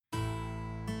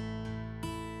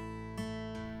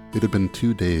It had been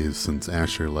 2 days since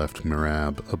Asher left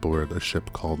Merab aboard a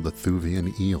ship called the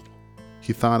Thuvian Eel.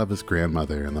 He thought of his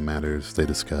grandmother and the matters they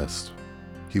discussed.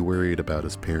 He worried about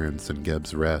his parents and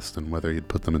Geb's rest and whether he'd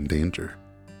put them in danger.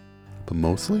 But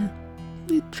mostly,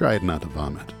 he tried not to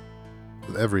vomit.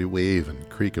 With every wave and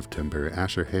creak of timber,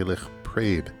 Asher Halich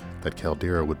prayed that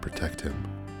Caldera would protect him,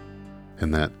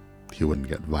 and that he wouldn't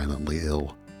get violently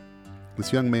ill.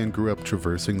 This young man grew up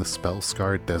traversing the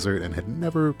spell-scarred desert and had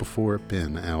never before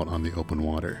been out on the open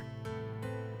water.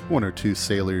 1 or 2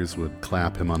 sailors would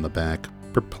clap him on the back,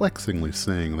 perplexingly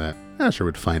saying that Asher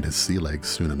would find his sea legs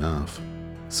soon enough.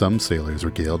 Some sailors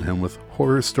regaled him with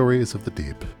horror stories of the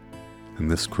deep,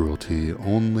 and this cruelty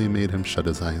only made him shut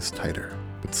his eyes tighter.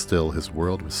 But still, his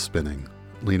world was spinning,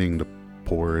 leaning to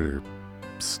port or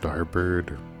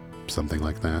starboard or something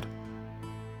like that.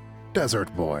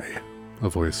 "Desert boy," a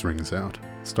voice rings out,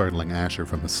 startling Asher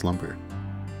from his slumber.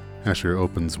 Asher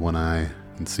opens one eye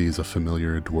and sees a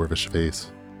familiar dwarvish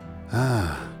face.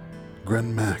 "Ah,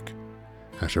 Gren Mac."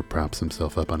 Asher props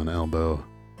himself up on an elbow.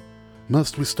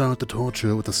 "Must we start the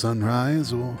torture with the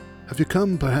sunrise, or have you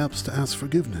come perhaps to ask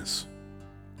forgiveness?"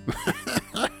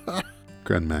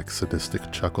 Grenmac's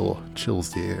sadistic chuckle chills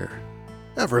the air.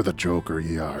 "Ever the joker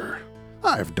ye are.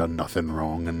 I've done nothing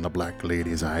wrong in the Black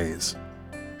Lady's eyes.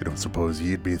 I don't suppose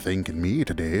ye'd be thanking me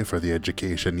today for the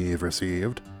education ye've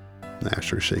received."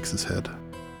 Asher shakes his head.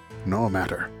 "No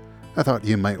matter. I thought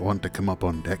ye might want to come up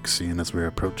on deck seeing as we're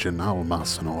approaching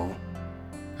Almas and all."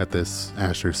 At this,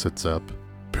 Asher sits up.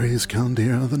 "Praise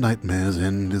Caldera, the nightmare's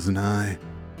end is nigh."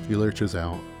 He lurches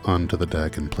out onto the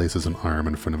deck and places an arm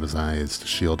in front of his eyes to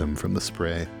shield him from the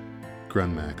spray.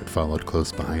 Grunmac had followed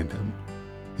close behind him.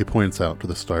 He points out to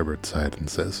the starboard side and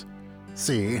says,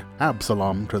 "See,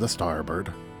 Absalom to the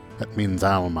starboard. That means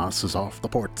Almas is off the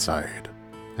port side."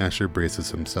 Asher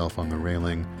braces himself on the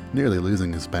railing, nearly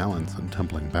losing his balance and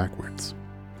tumbling backwards.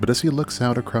 But as he looks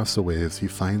out across the waves, he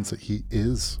finds that he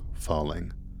is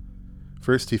falling.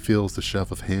 First he feels the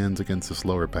shove of hands against his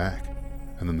lower back,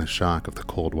 and then the shock of the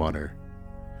cold water.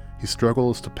 He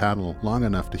struggles to paddle long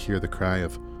enough to hear the cry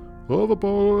of,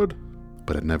 "Overboard!"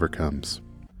 but it never comes.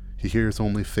 He hears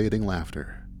only fading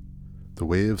laughter, the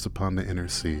waves upon the inner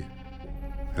sea,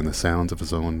 and the sounds of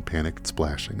his own panicked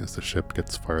splashing as the ship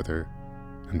gets farther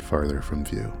and farther from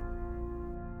view.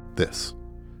 This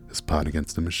is Pod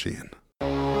Against the Machine.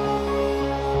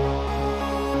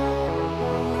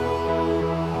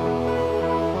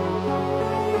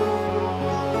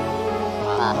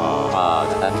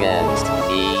 Pod Against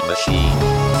the Machine.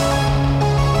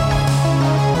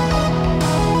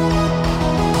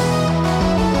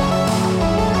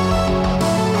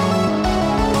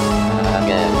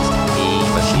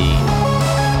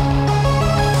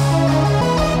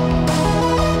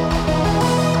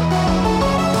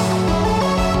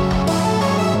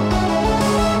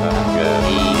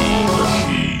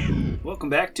 Welcome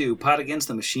back to Pod Against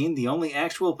the Machine, the only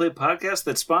actual play podcast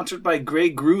that's sponsored by Grey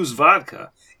Groo's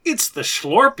Vodka. It's the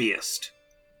Schlorpiest.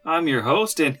 I'm your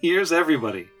host, and here's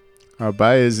everybody. Oh,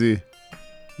 bye, Izzy.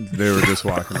 They were just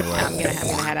walking away. I'm gonna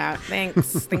head out.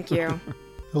 Thanks. Thank you.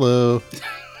 Hello.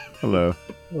 Hello.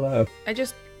 Hello.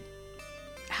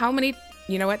 How many?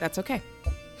 You know what? That's okay.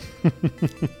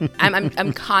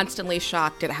 I'm constantly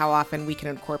shocked at how often we can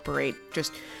incorporate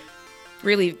just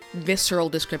really visceral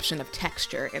description of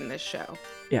texture in this show.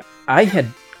 Yeah, I had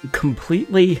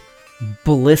completely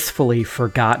blissfully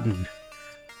forgotten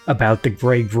about the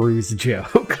Grey Groo's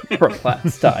joke from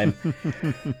last time.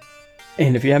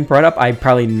 And if you hadn't brought it up, I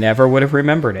probably never would have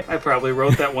remembered it. I probably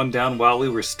wrote that one down while we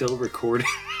were still recording.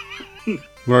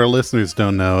 What our listeners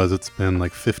don't know is it's been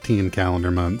like 15 calendar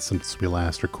months since we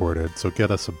last recorded, so get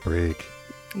us a break.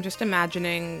 I'm just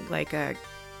imagining like a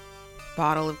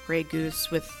bottle of Grey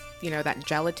Goose with, you know, that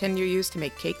gelatin you use to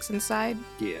make cakes inside.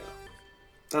 Yeah,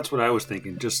 that's what I was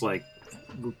thinking. Just like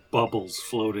bubbles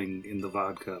floating in the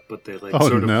vodka, but they like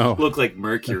sort of look like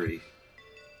mercury.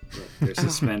 But they're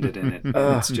suspended in it.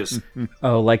 It's just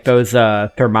like those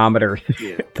thermometers,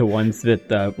 yeah. The ones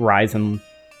that rise in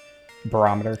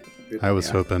barometer. I was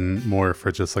hoping more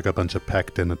for just like a bunch of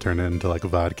pectin to turn it into like a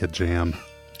vodka jam.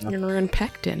 You're in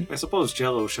pectin. I suppose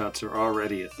Jell-O shots are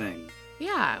already a thing.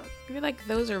 Yeah, I feel like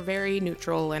those are very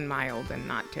neutral and mild and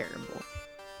not terrible.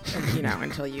 You know,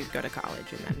 until you go to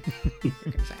college and then you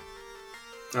can say.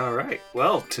 All right.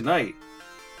 Well, tonight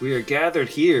we are gathered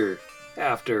here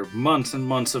after months and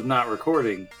months of not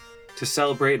recording to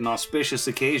celebrate an auspicious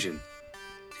occasion.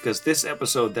 Because this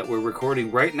episode that we're recording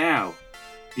right now,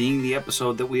 being the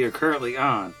episode that we are currently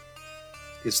on,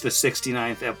 is the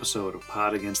 69th episode of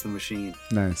Pod Against the Machine.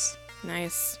 Nice.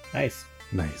 Nice. Nice.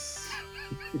 Nice.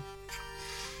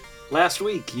 Last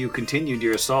week, you continued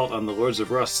your assault on the Lords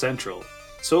of Rust Central.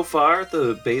 So far,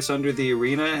 the base under the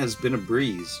arena has been a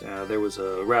breeze. There was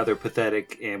a rather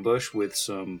pathetic ambush with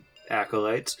some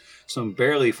acolytes, some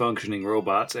barely functioning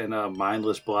robots, and a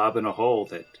mindless blob in a hole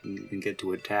that didn't even get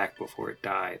to attack before it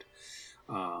died.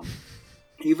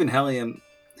 Even Hellion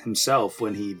himself,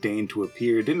 when he deigned to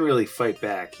appear, didn't really fight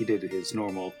back. He did his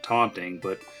normal taunting,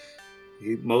 but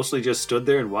he mostly just stood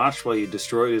there and watched while you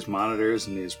destroyed his monitors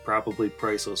and his probably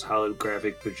priceless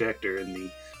holographic projector, and the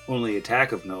only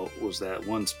attack of note was that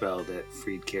one spell that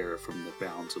freed Kara from the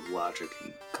bounds of logic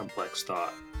and complex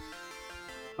thought.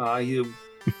 You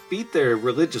beat their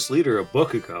religious leader a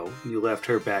book ago. You left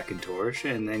her back in Torch,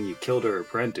 and then you killed her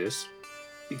apprentice.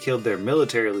 You killed their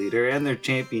military leader and their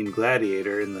champion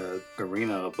gladiator in the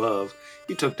arena above.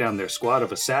 You took down their squad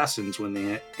of assassins when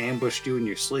they ambushed you in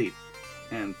your sleep.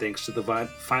 And thanks to the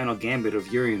final gambit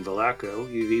of Yuri and Valaco,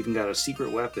 you've even got a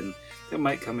secret weapon that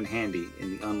might come in handy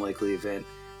in the unlikely event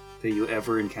that you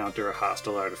ever encounter a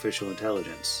hostile artificial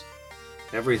intelligence.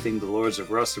 Everything the Lords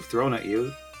of Rust have thrown at you,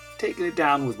 you've taken it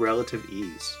down with relative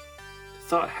ease. The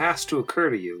thought has to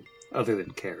occur to you, other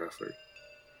than Kara, for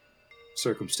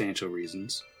circumstantial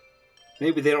reasons.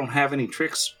 Maybe they don't have any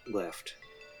tricks left.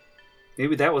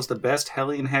 Maybe that was the best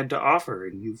Hellion had to offer,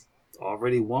 and you've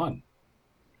already won.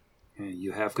 And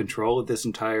you have control of this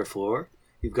entire floor.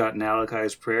 You've got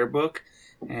Nalakai's prayer book,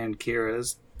 and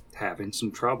Kira's having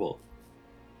some trouble.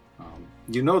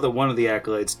 You know that one of the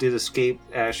acolytes did escape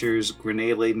Asher's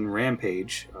grenade-laden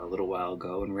rampage a little while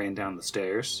ago and ran down the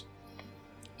stairs.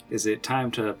 Is it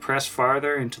time to press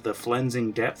farther into the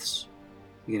flensing depths?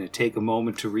 You gonna take a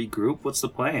moment to regroup? What's the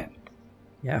plan?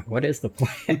 Yeah, what is the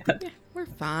plan? Yeah, we're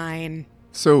fine.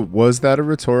 So was that a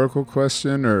rhetorical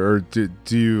question, or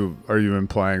are you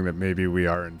implying that maybe we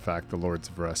are in fact the Lords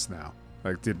of Rust now?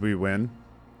 Like, did we win?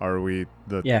 Are we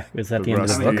the Yeah, is that the end of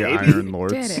the rusty book? Maybe. Iron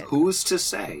Lords? Did it. Who's to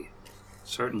say?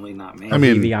 Certainly not me. I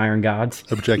mean, the Iron Gods.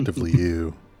 objectively,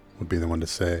 you would be the one to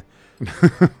say.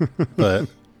 But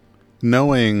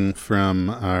knowing from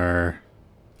our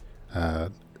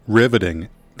riveting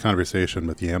conversation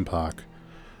with Yampak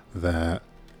that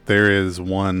there is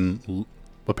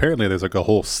apparently there's like a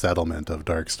whole settlement of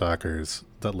Darkstalkers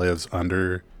that lives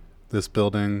under this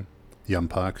building.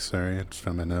 Yampak, sorry, it's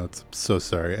from my notes. So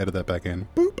sorry, edit that back in.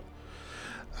 Boop.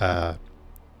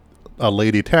 A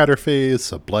Lady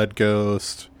Tatterface, a Blood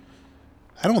Ghost.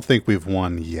 I don't think we've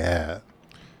won yet,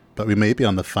 but we may be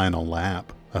on the final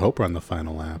lap. I hope we're on the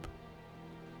final lap.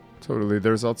 Totally.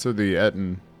 There's also the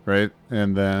Etten, right?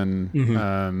 And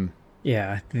then,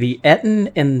 Yeah, the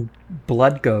Etten and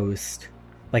Blood Ghost,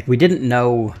 like, we didn't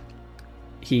know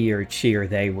he or she or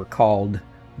they were called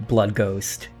Blood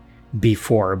Ghost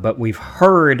before, but we've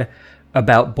heard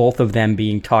about both of them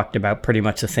being talked about pretty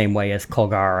much the same way as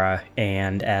Kolgara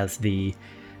and as the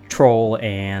Troll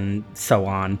and so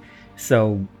on.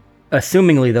 So,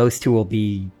 assumingly those two will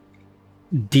be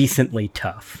decently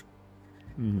tough.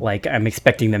 Like, I'm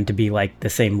expecting them to be, like, the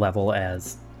same level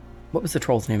as... What was the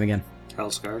Troll's name again?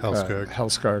 Hellscar.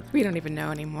 Hellscar. We don't even know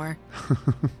anymore.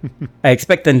 I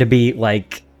expect them to be,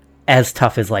 like, as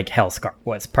tough as, like, Hellscar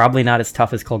was. Probably not as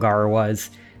tough as Kolgara was,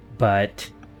 but,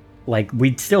 like,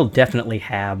 we'd still definitely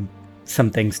have some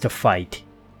things to fight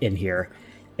in here.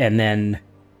 And then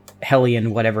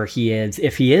Hellion, whatever he is,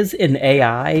 if he is an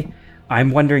AI,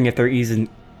 I'm wondering if there isn't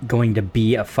going to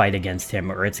be a fight against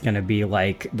him, or it's going to be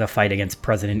like the fight against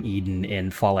President Eden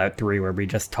in Fallout 3, where we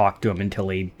just talk to him until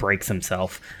he breaks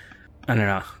himself. I don't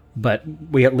know. But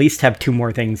we at least have two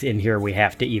more things in here we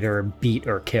have to either beat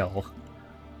or kill.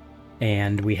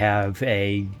 And we have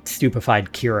a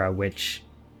stupefied Kira, which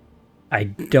I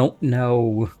don't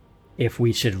know if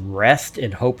we should rest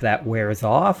and hope that wears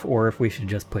off, or if we should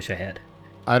just push ahead.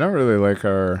 I don't really like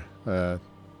our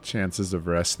chances of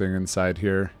resting inside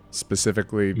here,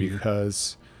 specifically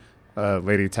because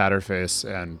Lady Tatterface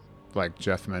and, like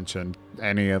Jeff mentioned,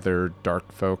 any other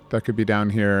dark folk that could be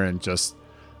down here, and just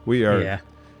we are.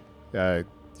 Yeah.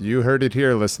 You heard it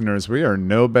here, listeners. We are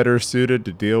no better suited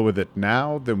to deal with it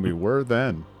now than we were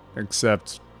then,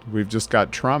 except we've just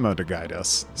got trauma to guide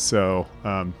us. So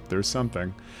there's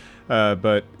something.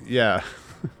 But yeah,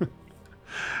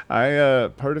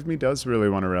 part of me does really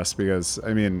want to rest because,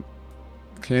 I mean,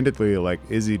 candidly, like,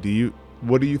 Izzy,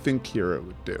 what do you think Kira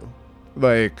would do?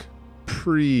 Like,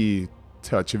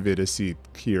 pre-touch of Idicete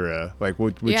Kira, like,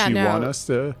 would she want us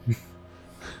to?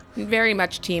 Very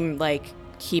much team, like,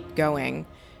 keep going,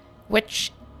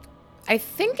 which I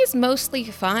think is mostly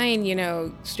fine, you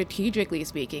know, strategically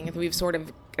speaking. If we've sort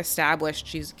of established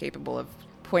she's capable of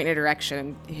point a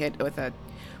direction, hit with a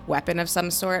weapon of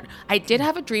some sort. I did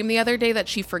have a dream the other day that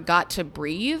she forgot to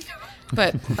breathe,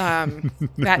 but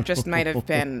that just might have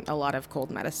been a lot of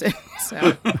cold medicine.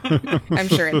 So I'm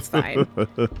sure it's fine.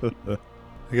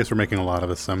 I guess we're making a lot of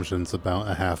assumptions about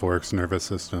a half-orc's nervous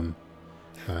system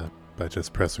by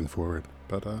just pressing forward.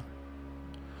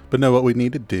 But no, what we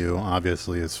need to do,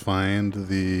 obviously, is find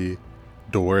the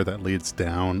door that leads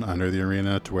down under the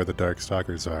arena to where the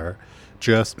Darkstalkers are.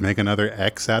 Just make another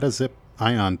X out of zip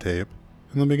ion tape,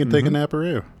 and then we can take a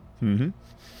naparoo.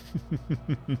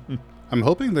 I'm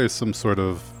hoping there's some sort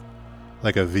of,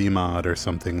 like a VMod or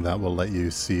something that will let you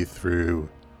see through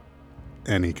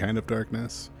any kind of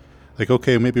darkness. Like,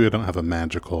 okay, maybe we don't have a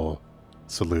magical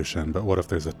solution, but what if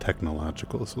there's a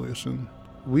technological solution?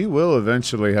 We will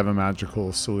eventually have a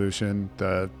magical solution.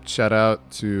 Shout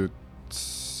out to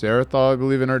Sarathal, I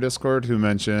believe, in our Discord, who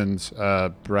mentioned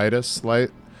brightest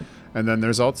light. And then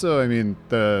there's also, I mean,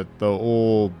 the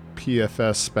old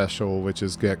PFS special, which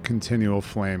is get continual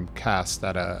flame cast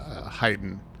at a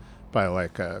heighten by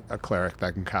like a cleric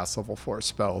that can cast level 4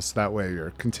 spells. That way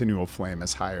your continual flame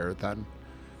is higher than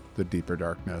the deeper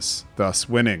darkness, thus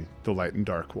winning the light and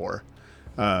dark war.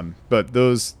 But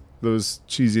those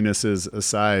cheesinesses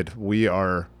aside, we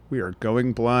are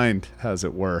going blind, as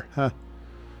it were. Huh.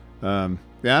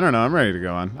 Yeah, I don't know. I'm ready to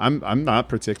go on. I'm not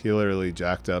particularly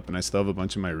jacked up, and I still have a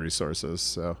bunch of my resources.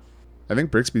 So I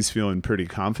think Brixby's feeling pretty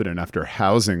confident after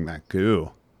housing that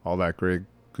goo, all that great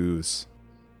goose.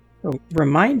 Oh,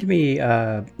 remind me,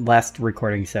 last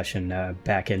recording session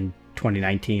back in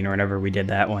 2019 or whenever we did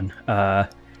that one.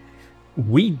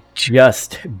 We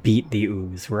just beat the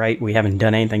ooze, right? We haven't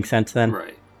done anything since then.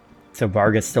 Right. So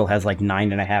Vargas still has like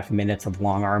 9.5 minutes of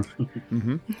long arm.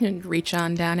 And reach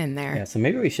on down in there. Yeah, so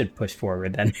maybe we should push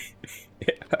forward then.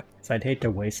 So I'd hate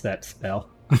to waste that spell.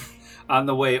 On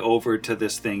the way over to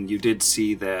this thing, you did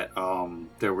see that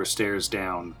there were stairs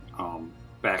down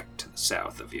back to the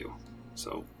south of you.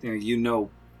 So you know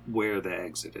where the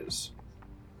exit is.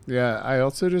 Yeah, I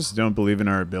also just don't believe in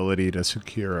our ability to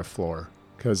secure a floor.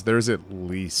 Because there's at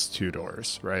least 2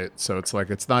 doors, right? So it's like,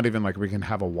 it's not even like we can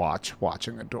have a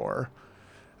watching a door.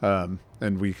 And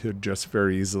we could just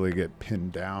very easily get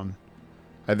pinned down.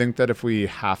 I think that if we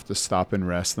have to stop and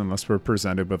rest, unless we're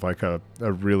presented with like a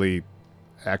really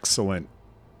excellent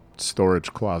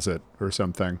storage closet or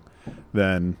something,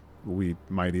 then we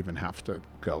might even have to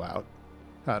go out.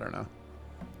 I don't know.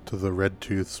 To the Red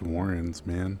Tooth's warrens,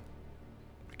 man.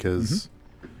 Because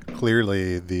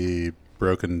clearly the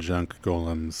Broken Junk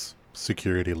Golem's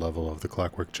security level of the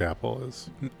Clockwork Chapel is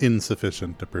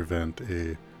insufficient to prevent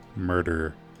a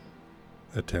murder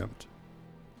attempt.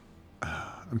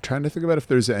 I'm trying to think about if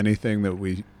there's anything that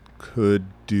we could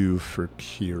do for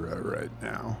Kira right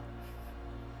now.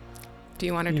 Do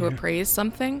you want her to appraise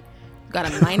something? Got a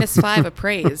 -5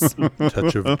 appraise.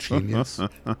 Touch of genius.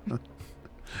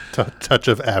 Touch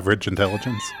of average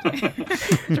intelligence.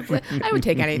 I would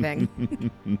take anything.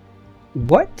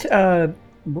 What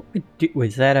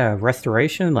was that a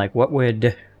restoration? Like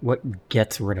what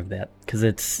gets rid of that? Because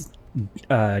it's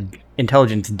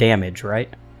intelligence damage,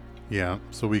 right? Yeah,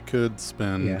 so we could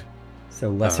spend... Yeah. So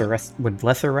lesser rest, would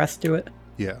lesser rest do it?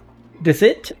 Yeah. Does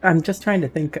it, I'm just trying to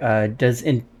think, does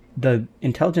the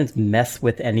intelligence mess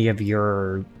with any of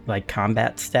your like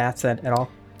combat stats at all?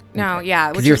 No,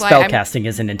 yeah. Because your spellcasting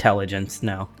isn't intelligence,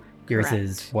 no. Yours Correct.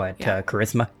 is what, Yeah.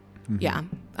 charisma? Yeah,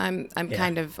 I'm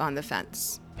kind of on the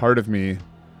fence. Part of me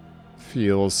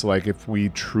feels like if we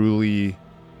truly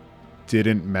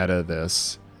didn't meta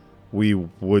this, we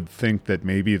would think that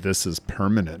maybe this is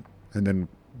permanent. And then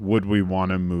would we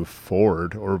want to move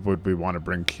forward, or would we want to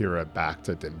bring Kira back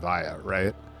to Denvaya,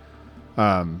 right?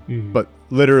 But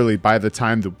literally by the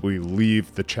time that we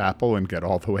leave the chapel and get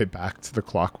all the way back to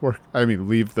the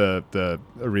leave the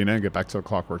arena and get back to the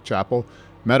Clockwork Chapel,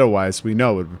 meta-wise, we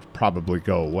know it would probably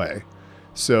go away.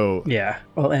 So yeah.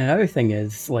 Well, and another thing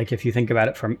is, like, if you think about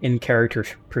it from in-character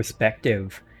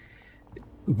perspective,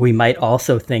 we might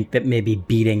also think that maybe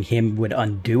beating him would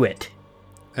undo it.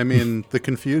 I mean, the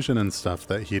confusion and stuff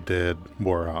that he did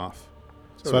wore off.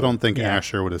 So I don't think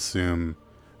Asher would assume,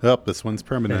 this one's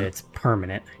permanent. That it's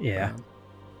permanent, yeah.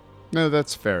 No,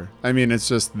 that's fair. I mean, it's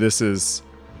just, this is...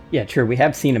 Yeah, true. We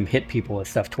have seen him hit people with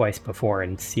stuff twice before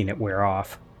and seen it wear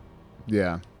off.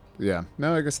 Yeah.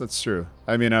 No, I guess that's true.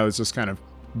 I mean, I was just kind of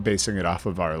basing it off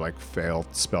of our, like, failed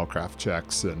spellcraft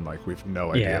checks, and, like, we've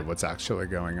no idea what's actually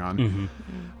going on. Mm-hmm.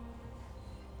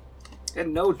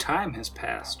 And no time has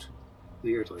passed.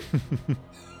 Weirdly.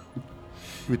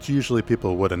 Which usually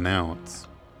people would announce,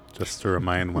 just to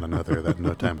remind one another that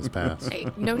no time has passed. Hey,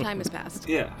 no time has passed.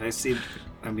 Yeah, I say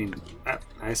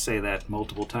that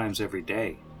multiple times every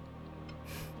day.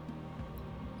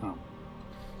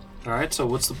 All right, so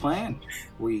what's the plan?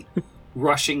 We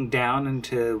rushing down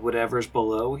into whatever's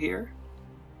below here?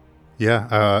 Yeah,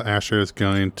 Asher is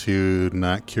going to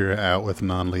knock Kira out with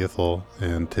non-lethal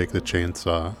and take the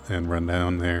chainsaw and run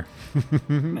down there.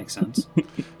 Makes sense.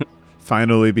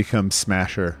 Finally become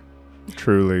Smasher.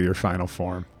 Truly your final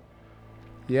form.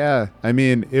 Yeah, I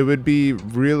mean, it would be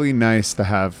really nice to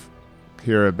have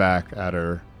Kira back at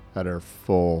her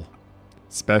full,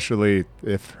 especially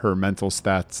if her mental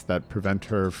stats that prevent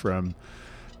her from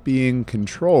being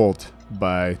controlled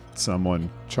by someone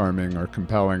charming or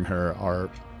compelling her are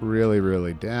really,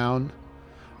 really down.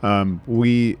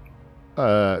 We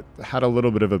had a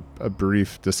little bit of a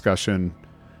brief discussion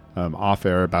off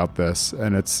air about this,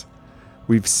 and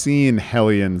we've seen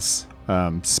Hellions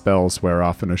spells wear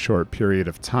off in a short period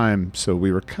of time, so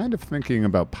we were kind of thinking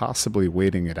about possibly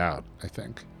waiting it out, I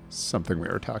think. Something we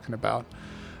were talking about.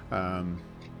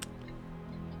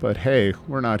 But hey,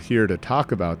 we're not here to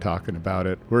talk about talking about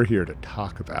it. We're here to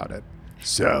talk about it.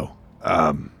 So,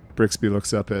 Brixby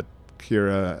looks up at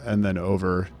Kira and then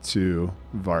over to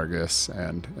Vargas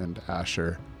and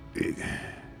Asher.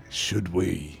 Should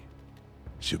we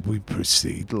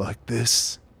proceed like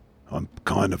this? I'm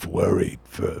kind of worried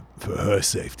for her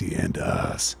safety and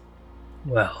ours.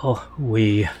 Well,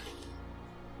 we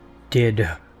did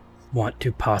want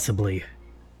to possibly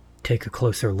take a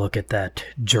closer look at that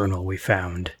journal we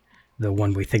found, the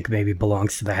one we think maybe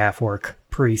belongs to the half-orc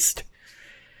priest.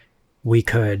 We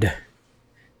could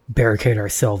barricade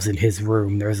ourselves in his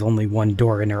room. There's only one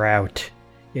door in or out.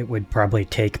 It would probably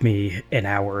take me an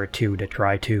hour or two to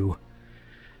try to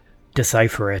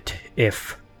decipher it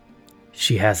if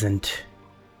she hasn't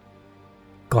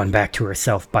gone back to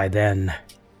herself by then.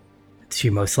 She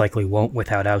most likely won't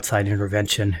without outside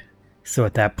intervention. So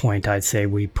at that point, I'd say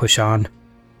we push on.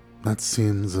 That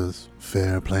seems as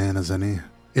fair a plan as any.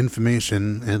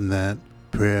 Information in that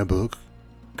prayer book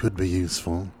could be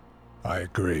useful. I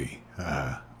agree.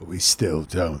 We still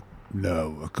don't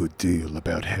know a good deal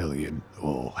about Hellion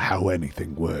or how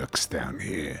anything works down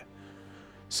here.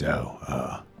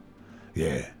 So,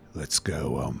 yeah, let's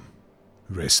go,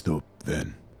 rest up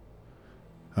then.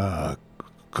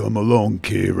 Come along,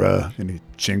 Kira. And he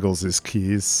jingles his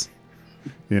keys,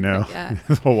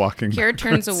 while walking. Kira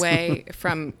turns away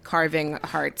from carving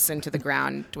hearts into the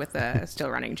ground with a still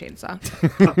running chainsaw.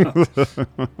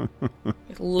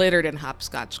 Littered in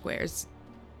hopscotch squares.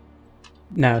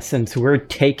 Now, since we're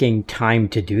taking time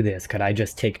to do this, could I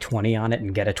just take 20 on it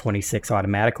and get a 26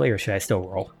 automatically, or should I still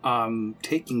roll?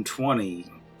 Taking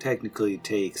 20 technically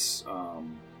takes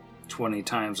 20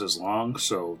 times as long,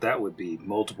 so that would be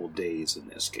multiple days in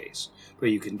this case.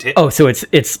 But you can take... Oh, so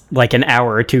it's like an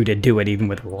hour or two to do it even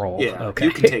with a roll. Yeah, okay.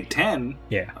 You can take 10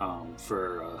 yeah.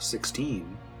 For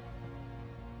 16.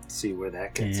 See where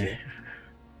that gets you.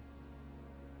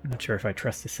 I'm not sure if I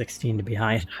trust the 16 to be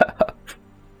high.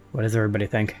 What does everybody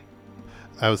think?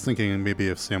 I was thinking maybe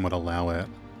if Sam would allow it,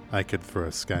 I could throw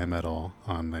a sky medal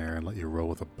on there and let you roll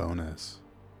with a bonus.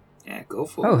 Yeah, go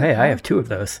for it. Oh, hey, I have 2 of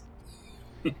those.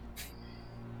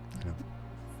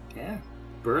 Yeah,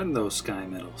 burn those sky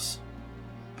medals.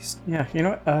 Yeah, you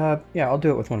know what? Yeah, I'll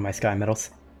do it with one of my sky medals.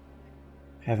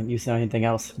 I haven't used it on anything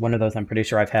else. One of those I'm pretty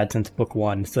sure I've had since book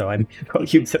 1, so I'll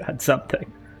use it on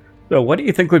something. So what do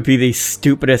you think would be the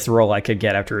stupidest roll I could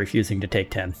get after refusing to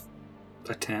take 10?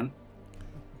 A 10?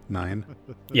 9.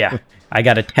 Yeah, I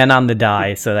got a 10 on the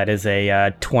die, so that is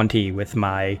a 20 with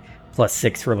my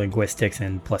 +6 for linguistics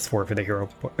and +4 for the hero,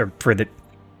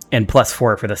 and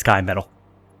 +4 for the sky medal.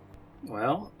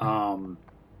 Well,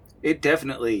 it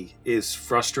definitely is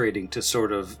frustrating to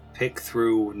sort of pick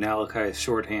through Nalakai's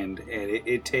shorthand, and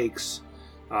it takes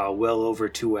well over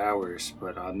 2 hours.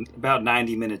 But about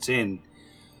 90 minutes in,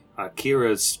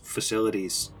 Kira's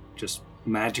facilities just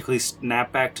magically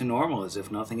snap back to normal as if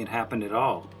nothing had happened at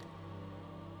all.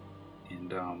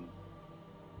 And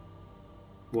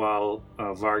while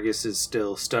Vargas is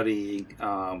still studying,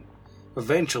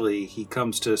 eventually he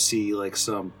comes to see like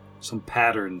some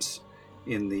patterns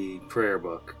in the prayer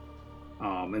book.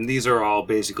 And these are all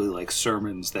basically like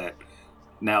sermons that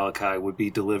Nalakai would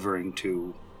be delivering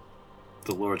to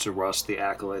the Lords of Rust, the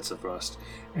Acolytes of Rust.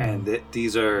 And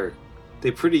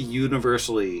they pretty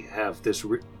universally have this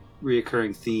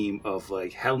reoccurring theme of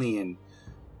like Hellion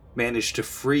managed to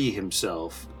free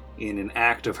himself in an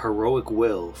act of heroic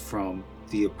will from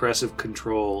the oppressive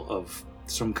control of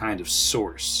some kind of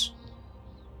source.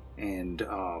 And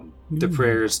the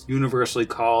prayers universally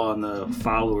call on the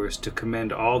followers to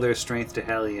commend all their strength to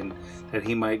Hellion, that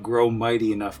he might grow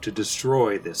mighty enough to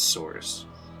destroy this source.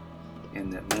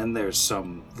 And then there's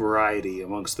some variety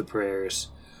amongst the prayers.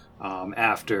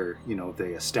 after,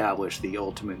 they establish the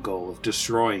ultimate goal of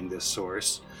destroying this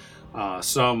source.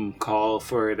 Some call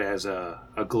for it as a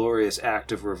glorious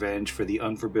act of revenge for the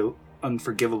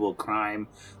unforgivable crime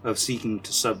of seeking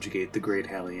to subjugate the Great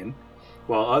Hellion,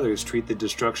 while others treat the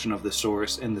destruction of the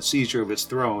source and the seizure of its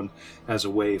throne as a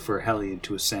way for Hellion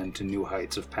to ascend to new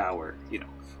heights of power.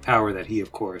 Power that he,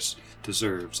 of course,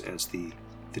 deserves as the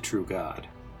true god.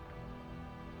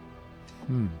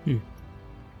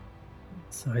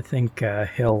 So I think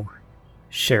he'll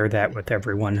share that with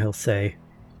everyone. He'll say,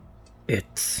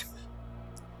 it's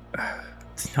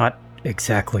not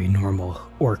exactly normal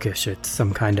Orcish. It's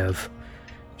some kind of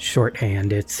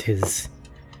shorthand. It's his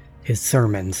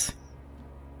sermons.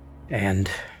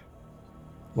 And,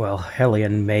 well,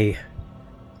 Hellion may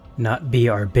not be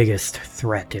our biggest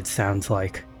threat, it sounds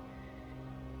like.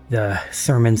 The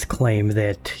sermons claim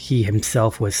that he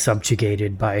himself was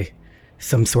subjugated by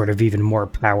some sort of even more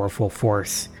powerful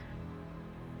force.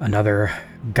 Another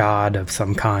god of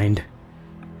some kind.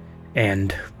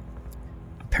 And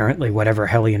apparently whatever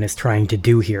Hellion is trying to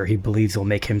do here, he believes will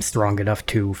make him strong enough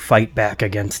to fight back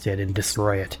against it and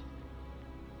destroy it.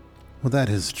 Well, that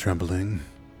is troubling.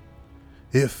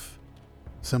 If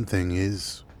something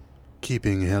is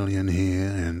keeping Hellion here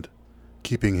and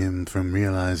keeping him from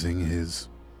realizing his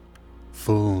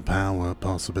full power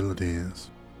possibilities,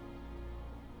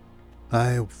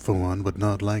 I, for one, would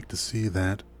not like to see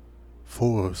that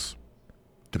force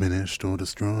diminished or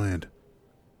destroyed.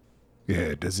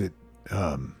 Yeah, does it,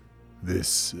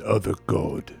 this other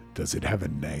god, does it have a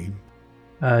name?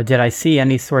 Did I see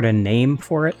any sort of name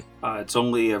for it? It's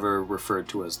only ever referred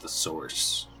to as the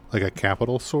source. Like a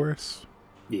capital source?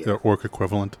 Yeah. The orc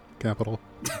equivalent capital?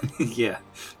 Yeah,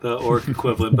 the orc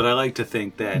equivalent. But I like to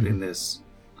think that in this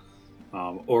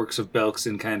Orcs of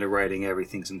Belkzen kind of writing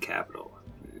everything's in capital.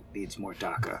 It needs more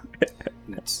DACA.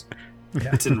 And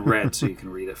it's in red so you can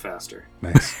read it faster.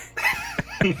 Nice.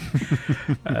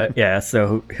 Yeah,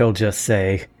 so he'll just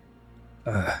say,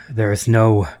 there's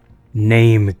no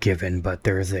name given, but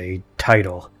there's a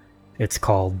title. It's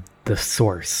called The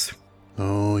Source.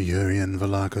 Oh, Urian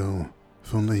Valaco,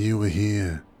 if only you were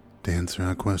here to answer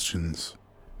our questions.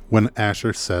 When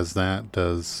Asher says that,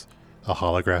 does a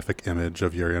holographic image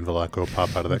of Urian Valaco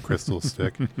pop out of that crystal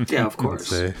stick? Yeah, of course.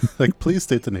 Say, please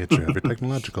state the nature of your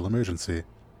technological emergency.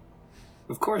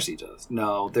 Of course he does.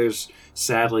 No, there's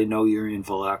sadly no Urian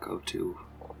Valaco to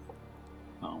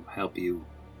help you,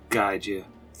 guide you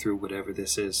through whatever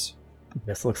this is.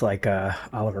 This looks like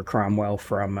Oliver Cromwell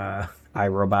from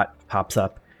iRobot pops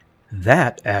up.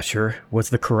 That, Asher,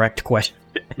 was the correct question.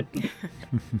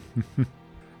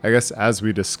 I guess as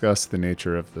we discuss the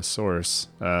nature of the source,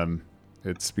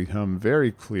 it's become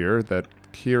very clear that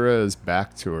Kira is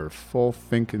back to her full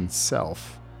thinking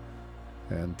self.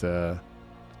 And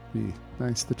be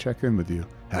nice to check in with you.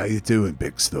 How you doing,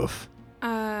 big stuff?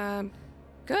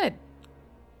 Good.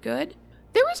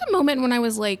 There was a moment when I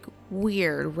was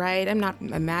weird, right? I'm not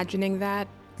imagining that.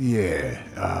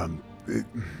 Yeah,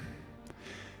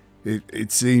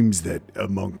 it seems that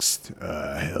amongst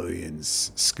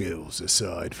Hellion's skills,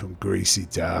 aside from greasy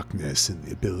darkness and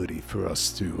the ability for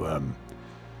us to,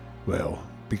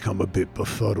 become a bit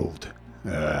befuddled,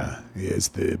 he has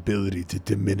the ability to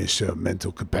diminish our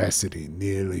mental capacity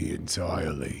nearly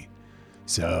entirely.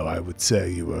 So I would say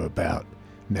you were about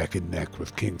neck and neck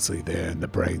with Kingsley there in the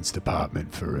brains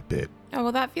department for a bit. Oh,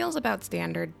 well, that feels about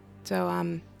standard. So,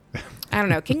 I don't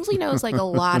know. Kingsley knows a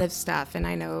lot of stuff, and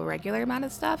I know a regular amount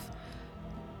of stuff.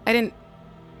 I didn't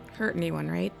hurt anyone,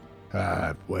 right?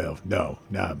 No,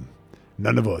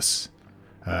 none of us.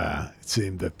 It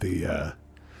seemed that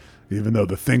even though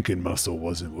the thinking muscle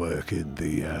wasn't working,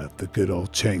 the good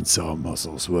old chainsaw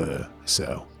muscles were.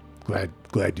 So, glad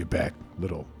you're back,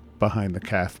 little Behind the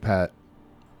calf pat.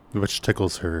 Which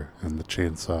tickles her, and the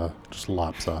chainsaw just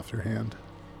lops off your hand.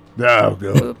 Oh,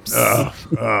 God. Oops.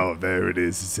 Oh, there it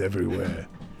is. It's everywhere.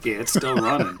 Yeah, it's still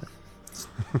running.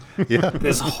 Yeah.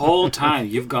 This whole time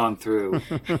you've gone through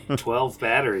 12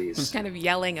 batteries. Just kind of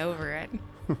yelling over it.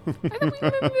 I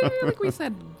think we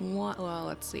said one. Well,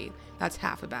 let's see. That's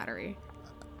half a battery.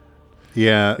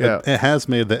 Yeah. It has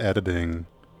made the editing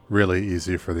really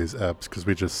easy for these eps because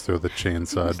we just throw the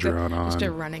chainsaw drone on. Just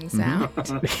a running sound.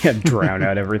 Yeah, drown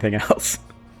out everything else.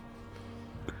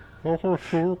 I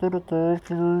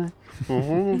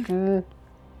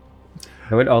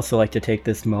would also like to take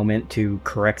this moment to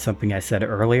correct something I said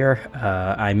earlier.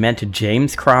 I meant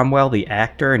James Cromwell, the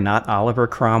actor, not Oliver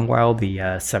Cromwell, the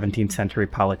 17th century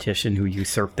politician who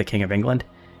usurped the King of England.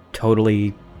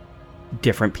 Totally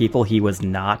different people. He was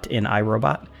not in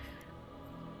iRobot.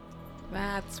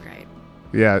 That's right.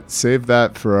 Yeah, save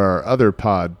that for our other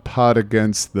pod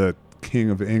against the King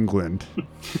of England,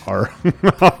 our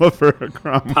Oliver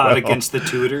Cromwell. Pot against the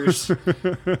Tudors.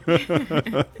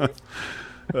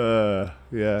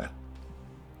 Yeah.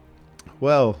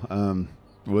 Well,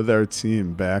 with our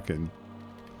team back in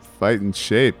fighting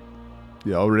shape,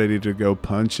 y'all ready to go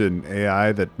punch an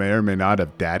AI that may or may not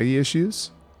have daddy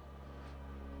issues?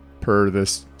 Per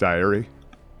this diary.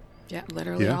 Yeah,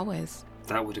 literally Yeah. always.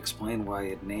 That would explain why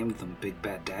it named them Big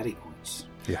Bad Daddy once.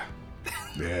 Yeah.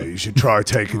 Yeah, you should try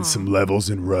taking some levels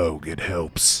in Rogue. It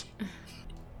helps.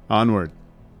 Onward.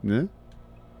 Yeah?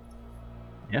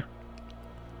 Yeah.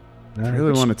 I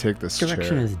really want to take this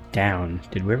Direction chair. is down.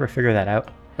 Did we ever figure that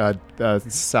out?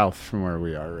 It's south from where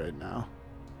we are right now.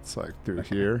 It's like through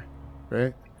here,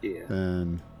 right? Yeah.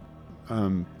 And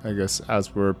I guess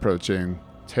as we're approaching,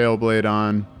 Tailblade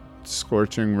on,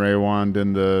 Scorching Ray Wand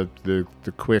in the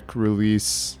quick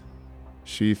release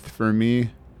sheath for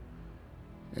me.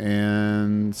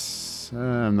 And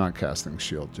I'm not casting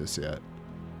shield just yet.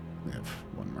 We have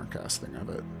one more casting of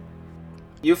it.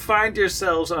 You find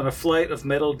yourselves on a flight of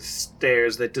metal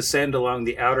stairs that descend along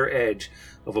the outer edge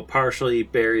of a partially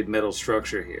buried metal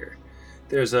structure here.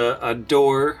 There's a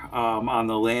door on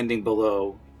the landing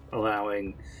below,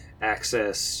 allowing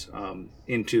access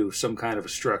into some kind of a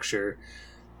structure.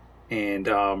 And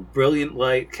brilliant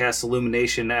light casts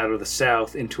illumination out of the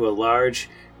south into a large,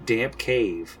 damp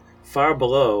cave. Far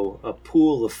below, a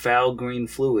pool of foul green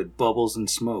fluid bubbles and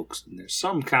smokes, and there's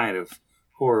some kind of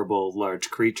horrible large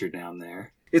creature down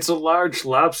there. It's a large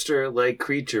lobster-like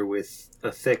creature with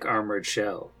a thick armored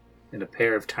shell and a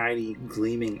pair of tiny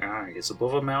gleaming eyes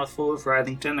above a mouthful of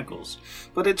writhing tentacles.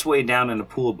 But it's way down in a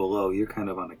pool below. You're kind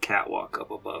of on a catwalk up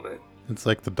above it. It's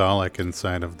like the Dalek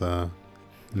inside of the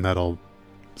metal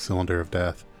cylinder of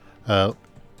death.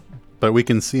 But we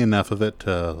can see enough of it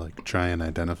to try and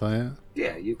identify it.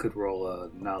 Yeah, you could roll a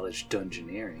knowledge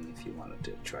dungeoneering if you wanted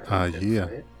to try to identify yeah.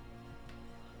 it.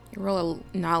 You roll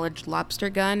a knowledge lobster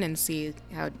gun and see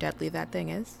how deadly that thing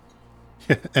is.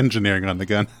 Engineering on the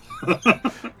gun.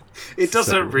 It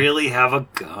doesn't really have a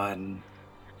gun.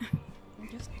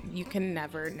 You can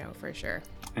never know for sure.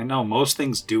 I know, most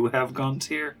things do have guns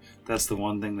here. That's the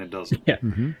one thing that doesn't. Yeah.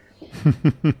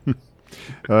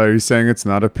 Are you saying it's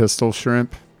not a pistol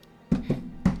shrimp?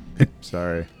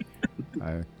 Sorry.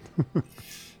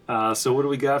 So what do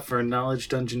we got for knowledge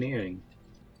dungeoneering?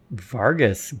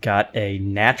 Vargas got a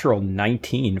natural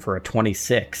 19 for a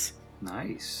 26.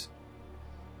 Nice.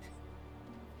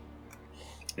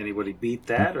 Anybody beat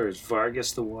that, or is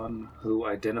Vargas the one who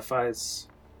identifies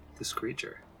this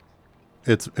creature?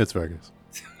 It's Vegas.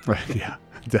 Yeah,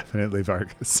 definitely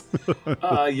Vargas.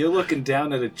 You're looking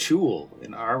down at a chul,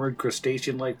 an armored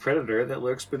crustacean-like predator that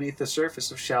lurks beneath the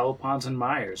surface of shallow ponds and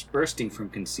mires, bursting from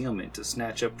concealment to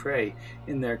snatch up prey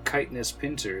in their chitinous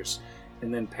pincers,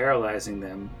 and then paralyzing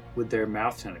them with their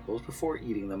mouth tentacles before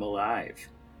eating them alive.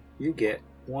 You get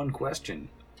one question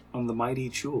on the mighty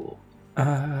chul.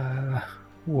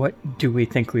 What do we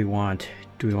think we want?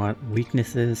 Do we want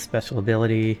weaknesses, special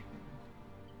ability?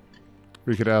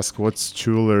 We could ask what's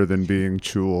chuler than being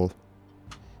chul.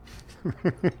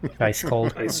 Ice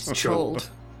cold? Ice Cold.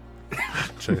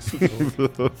 Chase.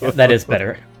 Yeah, that is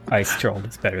better. Ice cold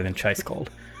is better than chice cold.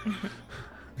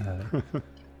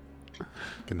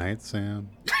 Good night, Sam.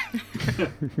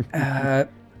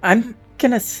 I'm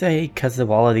gonna say because of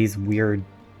all of these weird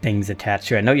things attached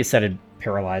to it. I know you said it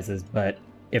paralyzes, but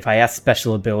if I ask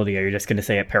special ability, are you just gonna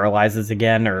say it paralyzes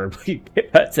again, or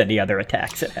it's any other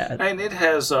attacks it has? And it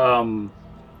has, it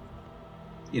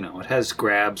has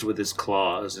grabs with its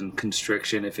claws and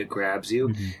constriction if it grabs you.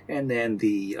 Mm-hmm. And then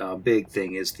the big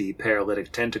thing is the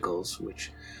paralytic tentacles,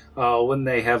 which when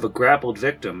they have a grappled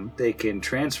victim, they can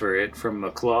transfer it from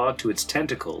a claw to its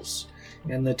tentacles.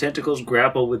 And the tentacles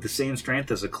grapple with the same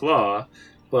strength as a claw,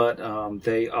 but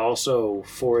they also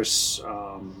force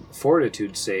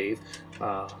fortitude save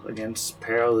against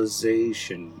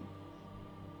paralyzation.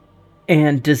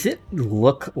 And does it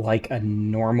look like a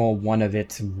normal one of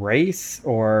its race,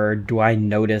 or do I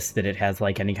notice that it has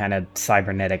like any kind of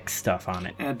cybernetic stuff on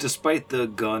it? And despite the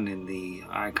gun in the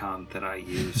icon that I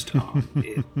used,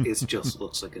 it just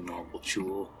looks like a normal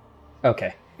chul.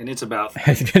 Okay. And it's about...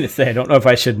 I was gonna say, I don't know if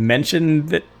I should mention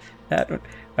that one.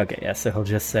 Okay, yeah, so he'll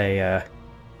just say,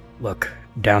 look,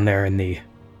 down there in the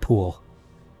pool,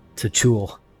 it's a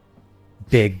chul.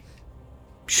 Big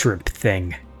shrimp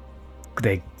thing.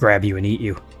 They grab you and eat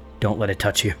you. Don't let it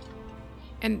touch you.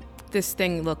 And this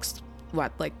thing looks,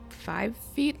 what, like 5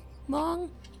 feet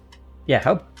long? Yeah,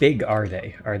 how big are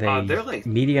they? Are they They're like-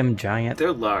 medium, giant?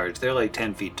 They're large. They're like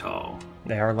 10 feet tall.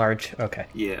 They are large? Okay.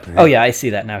 Yeah. Oh, yeah, I see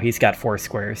that now. He's got 4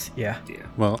 squares. Yeah. Yeah.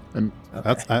 Well, And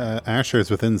that's Asher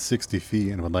is within 60 feet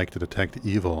and would like to detect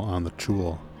evil on the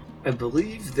Chul. I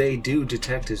believe they do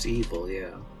detect as evil, yeah.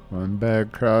 one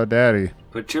bad crawdaddy.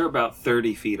 But you're about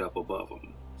 30 feet up above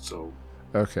them. So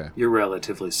Okay. you're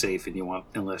relatively safe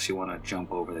unless you want to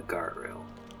jump over the guardrail.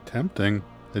 Tempting.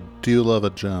 I do love a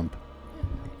jump.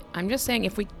 I'm just saying,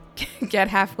 if we get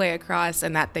halfway across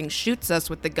and that thing shoots us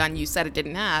with the gun you said it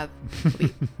didn't have,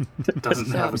 It doesn't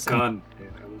So have a upset. gun. Yeah,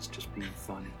 I was just being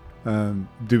funny.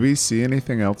 Do we see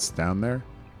anything else down there?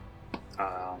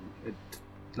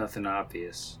 Nothing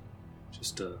obvious.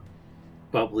 Just a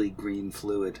bubbly green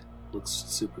fluid. Looks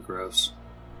super gross.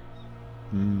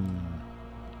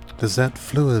 Does that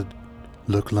fluid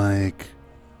look like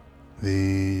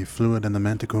the fluid in the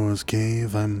Manticore's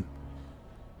cave? I'm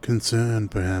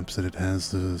concerned perhaps that it has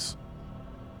those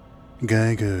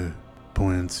Geiger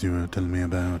points you were telling me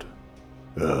about.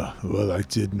 Well, I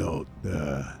did not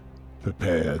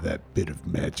prepare that bit of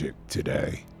magic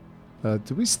today.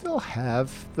 Do we still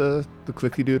have the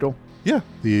clicky doodle? Yeah,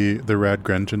 the rad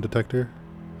Grenchen detector.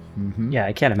 Mm-hmm. Yeah,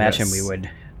 I can't imagine Yes. we would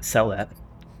sell that.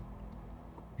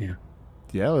 Yeah.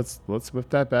 Yeah, let's whip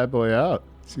that bad boy out.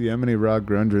 See how many raw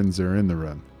Grundrins are in the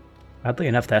room. Oddly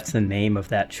enough, that's the name of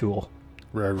that jewel.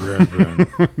 Rad.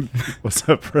 What's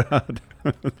up, Rod?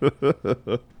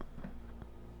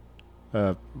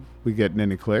 We getting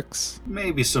any clicks?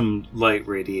 Maybe some light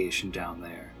radiation down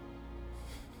there.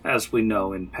 As we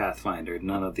know in Pathfinder,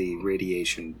 none of the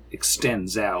radiation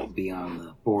extends out beyond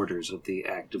the borders of the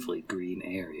actively green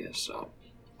area, so,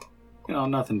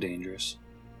 nothing dangerous.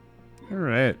 All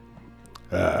right.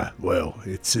 Well,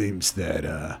 it seems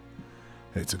that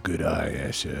it's a good eye,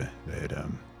 Asher, that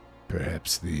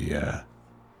perhaps the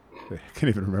I can't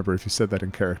even remember if you said that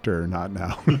in character or not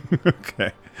now.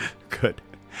 Okay, good.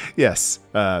 Yes,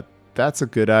 that's a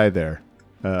good eye there.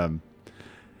 yeah,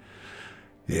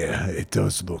 it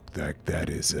does look like that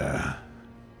is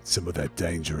some of that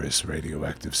dangerous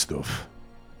radioactive stuff.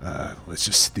 Let's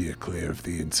just steer clear of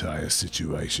the entire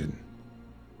situation.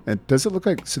 And does it look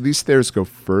like, so these stairs go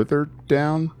further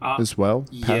down as well,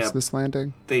 past yeah. this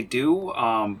landing? They do,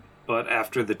 but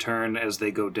after the turn, as they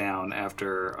go down,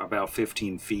 after about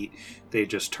 15 feet, they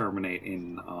just terminate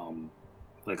in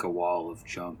like a wall of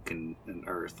junk and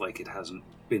earth, like it hasn't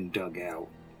been dug out.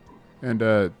 And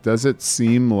does it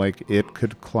seem like it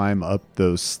could climb up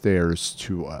those stairs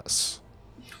to us?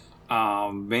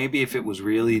 Maybe if it was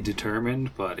really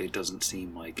determined, but it doesn't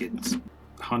seem like it's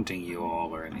hunting you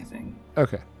all or anything.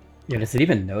 Okay. Yeah, does it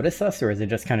even notice us, or is it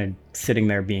just kind of sitting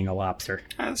there being a lobster?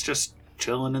 It's just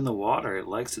chilling in the water. It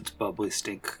likes its bubbly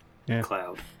stink Yeah.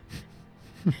 cloud.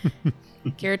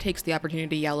 Garrett takes the opportunity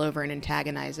to yell over and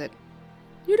antagonize it.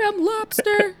 You dumb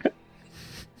lobster!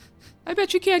 I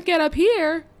bet you can't get up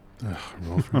here.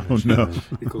 Roll for Oh, no.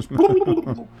 initiative. It goes.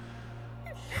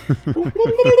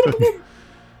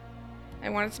 I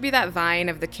want it to be that vine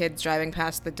of the kids driving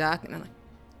past the duck, and I'm like,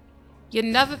 you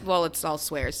never. Well, it's all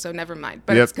swears, so never mind.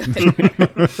 But Yep. it's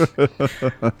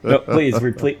good. No, please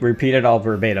repeat it all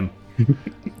verbatim.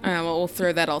 Well, I'll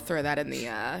throw that in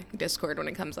the Discord when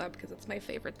it comes up because it's my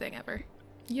favorite thing ever.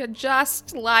 You're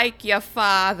just like your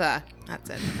father. That's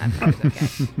it. That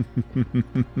part's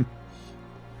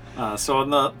okay. So on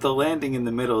the landing in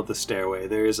the middle of the stairway,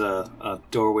 there is a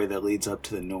doorway that leads up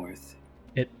to the north.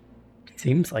 It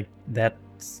seems like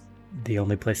that's the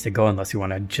only place to go unless you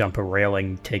want to jump a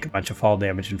railing, take a bunch of fall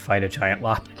damage, and fight a giant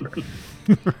lobster.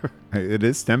 It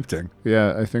is tempting.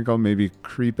 Yeah, I think I'll maybe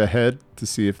creep ahead to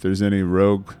see if there's any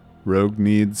rogue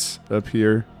needs up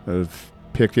here of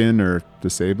picking or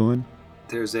disabling.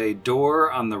 There's a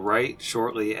door on the right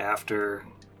shortly after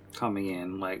coming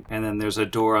in, and then there's a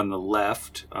door on the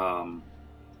left,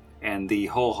 and the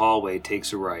whole hallway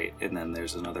takes a right, and then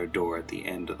there's another door at the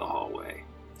end of the hallway.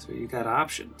 So you got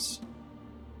options.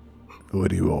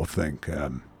 What do you all think?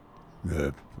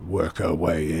 Work our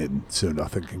way in so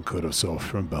nothing can cut us off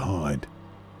from behind.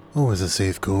 Always a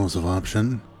safe course of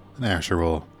option. And Asher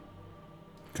will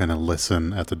kind of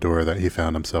listen at the door that he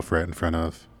found himself right in front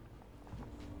of.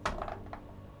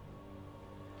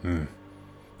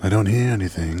 I don't hear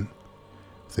anything.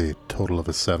 The total of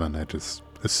a 7, I just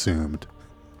assumed.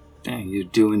 Yeah, you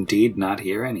do indeed not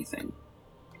hear anything.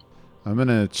 I'm going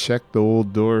to check the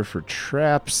old door for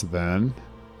traps then.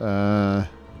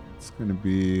 It's going to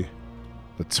be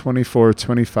a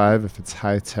 24-25 if it's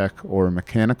high-tech or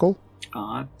mechanical.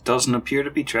 Doesn't appear to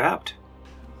be trapped.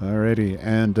 Alrighty,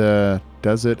 and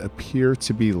does it appear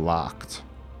to be locked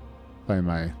by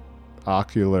my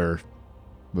ocular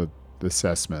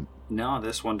assessment? No,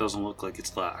 this one doesn't look like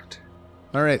it's locked.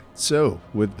 All right, so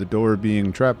with the door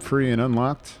being trap-free and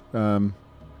unlocked,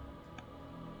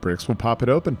 Bricks will pop it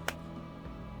open.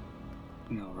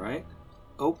 All right.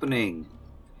 Opening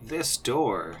this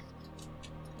door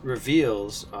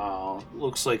reveals,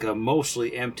 looks like a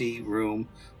mostly empty room,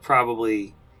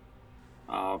 probably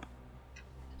a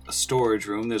storage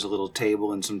room. There's a little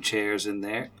table and some chairs in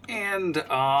there. And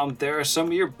there are some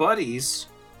of your buddies,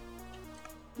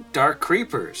 Dark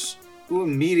Creepers, who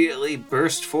immediately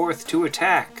burst forth to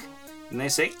attack. And they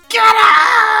say, "Get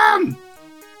him!"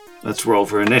 Let's roll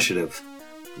for initiative.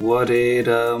 What did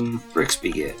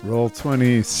Brixby get? Roll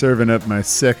 20, serving up my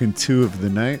second 2 of the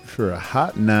night for a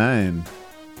hot 9.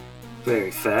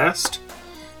 Very fast.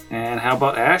 And how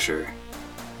about Asher?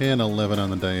 And 11 on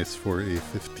the dice for a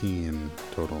 15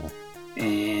 total.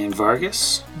 And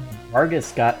Vargas?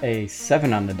 Vargas got a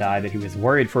 7 on the die that he was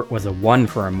worried for was a 1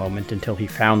 for a moment until he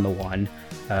found the 1.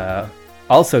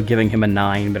 Also giving him a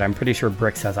 9, but I'm pretty sure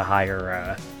Bricks has a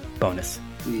higher bonus.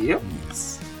 Yep.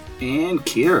 And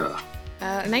Kira?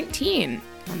 19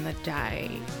 on the die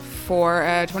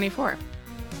for 24.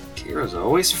 Kira's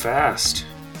always fast.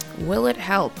 Will it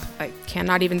help? I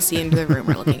cannot even see into the room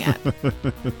we're looking at.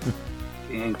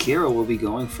 And Kira will be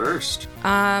going first.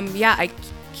 Yeah, I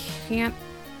can't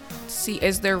see.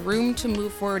 Is there room to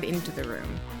move forward into the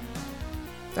room?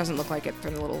 Doesn't look like it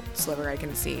from the little sliver I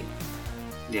can see.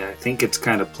 Yeah, I think it's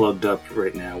kind of plugged up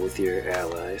right now with your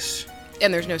allies.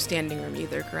 And there's no standing room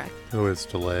either, correct? Oh, it's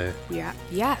delay. Yeah.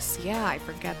 Yes, yeah, I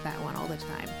forget that one all the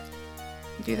time.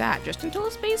 Do that just until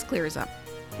the space clears up.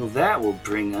 Well, that will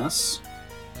bring us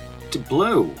to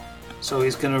Blue. So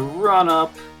he's going to run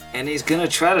up and he's going to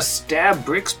try to stab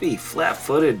Brixby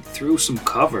flat-footed through some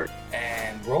cover.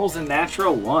 And rolls a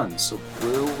natural 1, so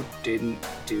Blue didn't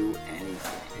do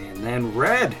anything. And then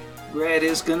Red. Red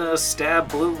is going to stab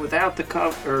Blue without the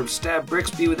cover, or stab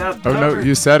Brixby without the Oh cover. no,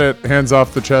 you said it. Hands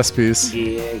off the chess piece.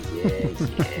 Yeah.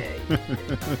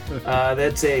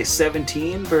 That's a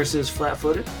 17 versus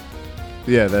flat-footed.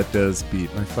 Yeah, that does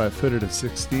beat my flat-footed of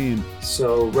 16.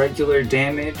 So regular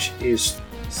damage is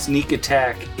sneak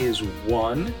attack is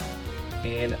 1,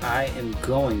 and I am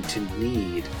going to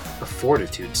need a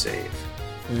fortitude save.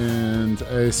 And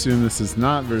I assume this is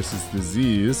not versus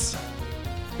disease.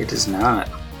 It is not.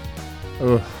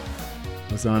 Oh,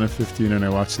 I was on a 15 and I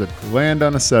watched it land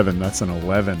on a 7. That's an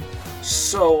 11.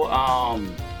 So,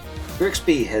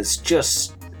 Brixby has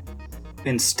just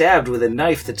been stabbed with a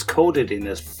knife that's coated in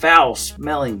this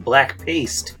foul-smelling black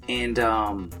paste, and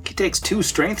he takes 2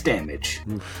 strength damage.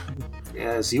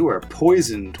 As you are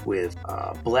poisoned with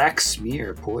black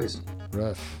smear poison.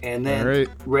 Rough. And then All right.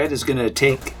 Red is going to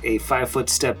take a 5-foot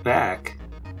step back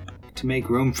to make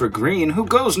room for Green, who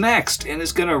goes next and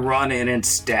is going to run in and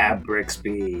stab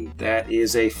Brixby. That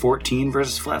is a 14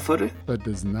 versus flat-footed. That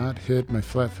does not hit my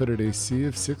flat-footed AC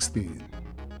of 16.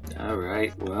 All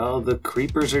right, well, the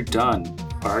creepers are done.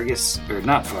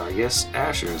 Not Vargas,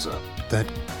 Asher's up. That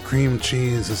cream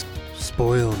cheese is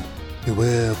spoiled.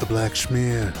 Beware of the black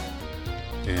smear.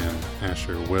 And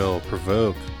Asher will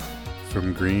provoke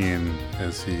from Green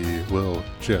as he will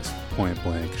just point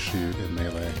blank shoot in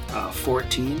melee.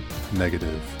 14.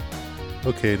 Negative.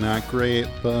 Okay, not great,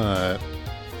 but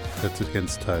that's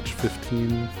against touch.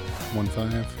 15,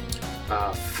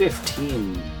 1-5.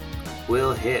 15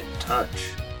 will hit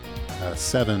touch.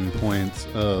 7 points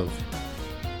of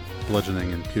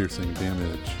bludgeoning and piercing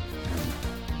damage.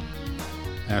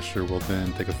 And Asher will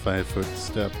then take a 5-foot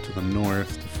step to the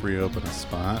north to free open a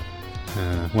spot.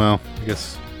 Well, I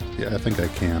guess, yeah, I think I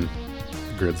can.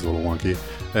 The grid's a little wonky.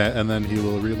 And then he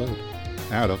will reload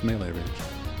out of melee range.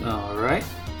 All right,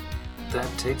 that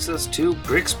takes us to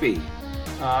Brixby.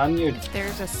 On your... If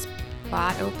there's a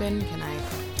spot open, can I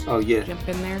Oh, yeah. jump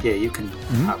in there? Yeah, you can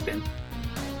hop in.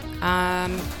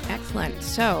 Excellent.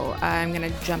 So I'm gonna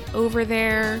jump over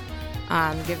there,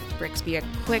 give Brixby a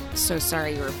quick "so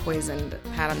sorry you were poisoned"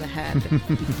 pat on the head,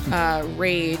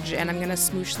 rage, and I'm gonna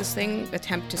attempt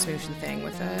to smoosh the thing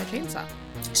with a chainsaw.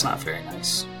 It's not very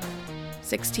nice.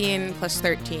 16 plus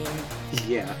 13,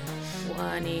 Yeah,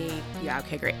 20. Yeah,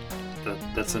 okay, great.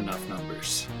 that's enough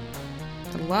numbers.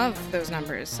 I love those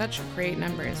numbers. Such great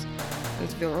numbers.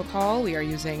 As you'll recall, we are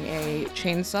using a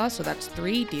chainsaw, so that's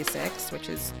 3d6, which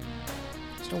is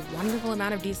just a wonderful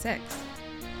amount of d6.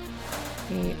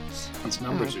 8, Those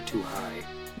numbers are too high.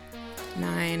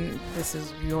 9. This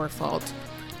is your fault.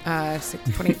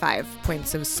 25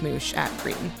 points of smoosh at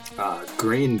Green.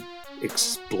 Green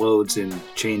explodes in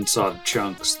chainsaw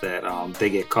chunks that they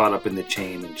get caught up in the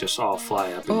chain and just all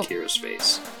fly up in Oh. Kira's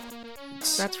face.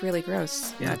 That's really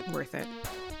gross. Yeah. But worth it.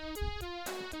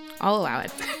 I'll allow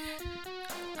it.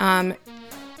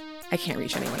 I can't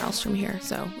reach anyone else from here,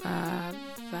 so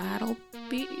that'll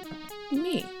be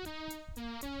me.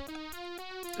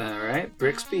 All right,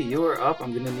 Brixby, you are up.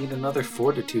 I'm going to need another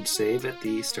fortitude save at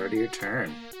the start of your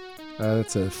turn.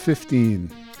 That's a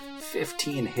 15.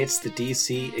 15 hits the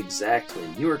DC exactly.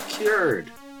 You are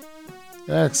cured.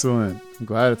 Excellent. I'm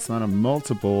glad it's not a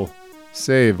multiple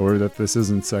save or that this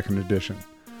isn't second edition.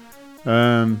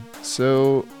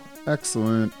 So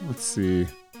excellent. Let's see.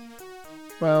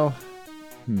 Well,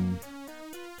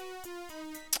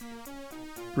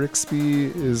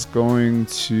 Brixby is going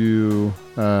to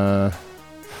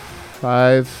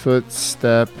 5-foot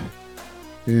step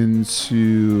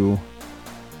into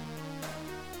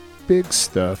Big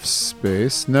Stuff's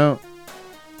space. No,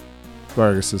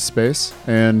 Vargas's space,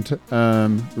 and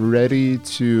ready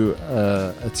to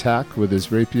attack with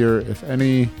his rapier if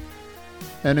any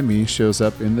enemy shows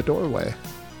up in the doorway.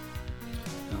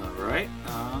 All right,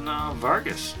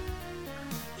 Vargas.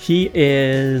 He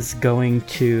is going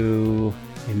to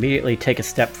immediately take a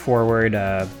step forward,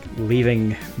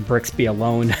 leaving Brixby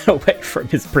alone away from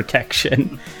his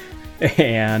protection.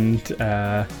 And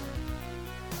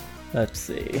let's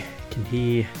see, can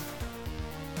he...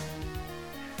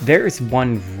 There's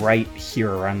one right here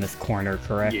around this corner,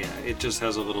 correct? Yeah, it just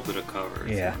has a little bit of cover.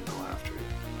 If Yeah. you want to go after it.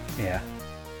 Yeah.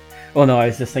 Well, no, I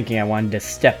was just thinking I wanted to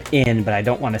step in, but I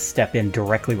don't want to step in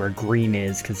directly where green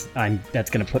is, because that's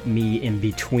going to put me in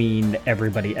between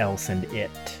everybody else and it.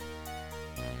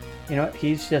 You know what?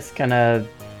 He's just going to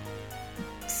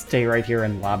stay right here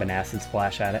and lob an acid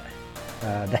splash at it.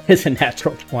 That is a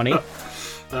natural 20.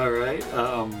 All right.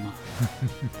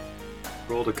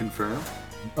 Roll to confirm.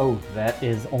 Oh, that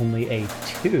is only a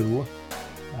 2.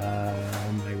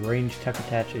 My range touch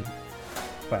attack is...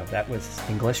 Wow, that was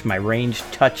English. My range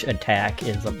touch attack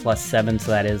is a +7,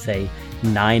 so that is a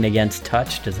 9 against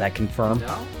touch. Does that confirm?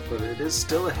 No, but it is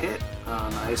still a hit.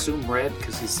 I assume red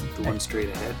because he's the one straight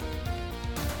ahead.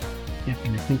 Yep,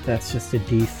 and I think that's just a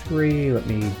D3. Let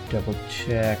me double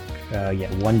check. Yeah,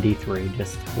 1D3,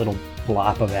 just a little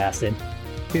blop of acid.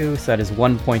 2, so that is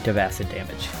 1 point of acid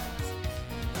damage.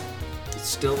 It's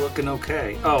still looking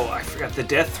okay. Oh, I forgot the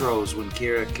death throws when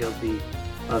Kira killed the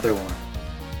other one.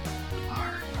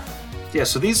 Yeah,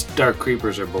 so these dark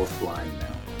creepers are both blind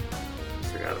now. I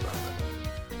forgot about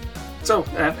that. So,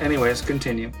 anyways,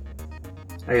 continue.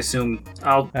 I assume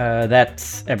I'll...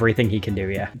 That's everything he can do,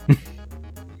 yeah.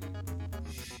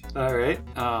 Alright,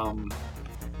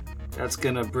 that's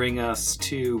gonna bring us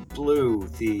to Blue,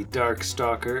 the Dark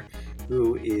Stalker,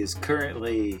 who is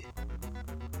currently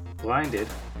blinded.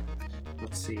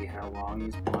 Let's see how long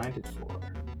he's blinded for.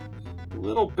 A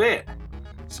little bit.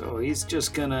 So he's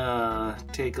just gonna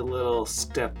take a little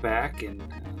step back and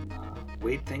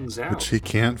wait things out. Which he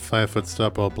can't 5-foot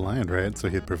step while blind, right? So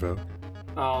he'd provoke.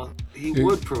 He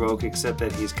would provoke, except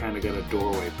that he's kind of got a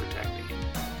doorway protecting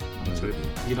him. So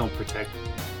you don't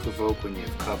provoke when you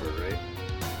have cover, right?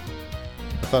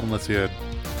 I thought unless you had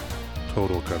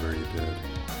total cover, you did.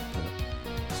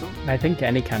 So I think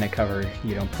any kind of cover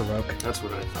you don't provoke. that's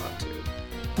what I thought too.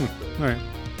 All right.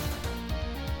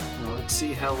 Well, let's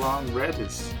see how long Red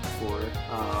is for.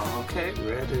 Okay,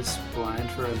 Red is blind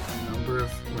for a number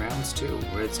of rounds too.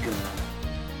 Red's gonna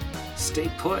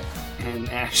stay put, and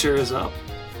Asher is up.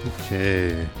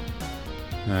 Okay.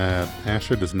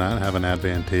 Asher does not have an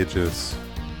advantageous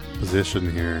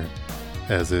position here,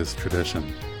 as is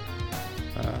tradition.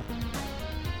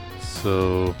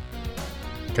 So,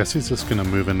 guess he's just gonna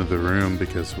move into the room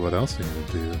because what else are you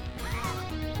gonna do?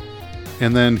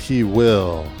 And then he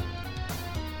will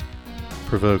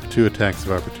provoke 2 attacks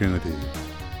of opportunity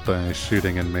by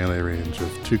shooting in melee range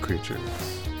of 2 creatures.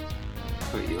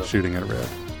 But you have, Shooting at Red.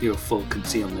 you have full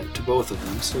concealment to both of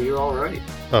them, so you're all right.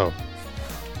 Oh.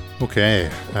 Okay,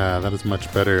 that is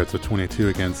much better. It's a 22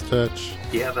 against touch.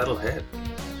 Yeah, that'll hit.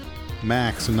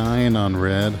 Max 9 on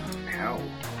Red. Ow.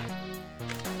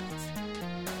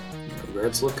 Yeah,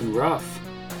 Red's looking rough.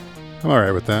 I'm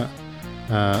alright with that.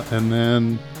 And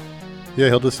then, yeah,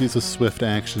 he'll just use a swift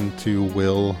action to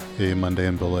will a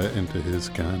mundane bullet into his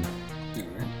gun. All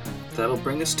right. That'll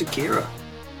bring us to Kira.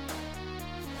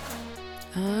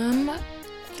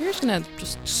 Kira's gonna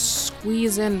just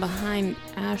squeeze in behind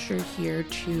Asher here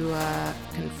to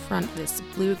confront this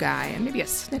blue guy, and maybe a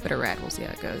snippet of Red. We'll see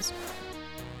how it goes.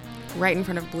 Right in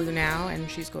front of Blue now, and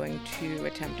she's going to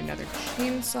attempt another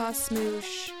chainsaw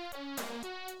smoosh.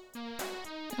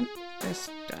 And this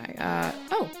die.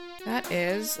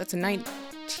 That's a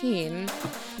 19.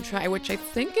 Try, which I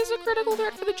think is a critical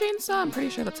threat for the chainsaw. I'm pretty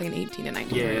sure that's like an 18 and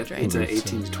 19 Yeah, range, right? it's an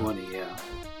 18 to 20, yeah.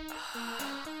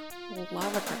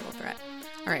 Love a critical threat.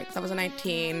 All right, that was a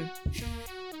 19.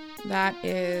 That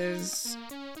is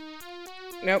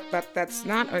Nope, that's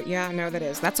not. Yeah, no, that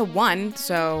is. That's a 1.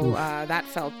 So that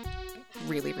felt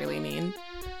really, really mean.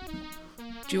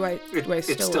 Do I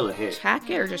It's still a hit. attack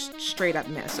it or just straight up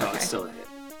miss? No, Okay. it's still a hit.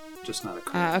 Just not a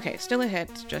crit. Okay, still a hit.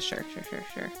 Just sure.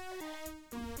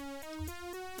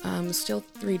 Still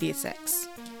 3d6.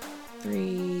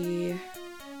 3,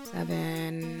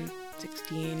 7,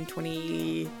 16,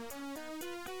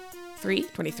 23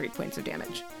 points of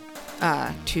damage.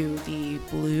 To the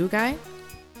blue guy.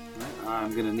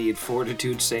 I'm gonna need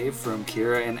fortitude save from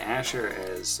Kira and Asher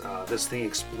as this thing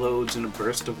explodes in a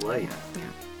burst of light. Yeah.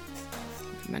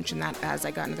 Mention that as I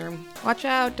got into the room. Watch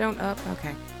out! Don't up.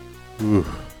 Okay. Ooh,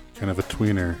 kind of a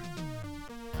tweener.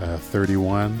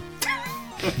 31.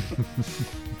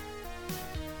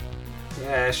 Yeah,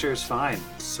 Asher's fine.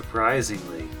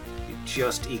 Surprisingly, you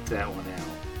just eked that one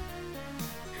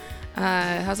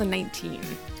out. How's a 19?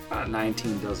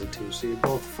 19 does it too, so you're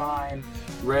both fine.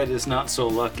 Red is not so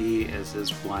lucky as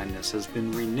his blindness has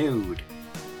been renewed.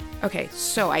 Okay,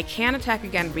 so I can attack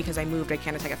again because I moved. I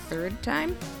can't attack a third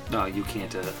time? No, you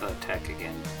can't attack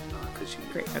again because you.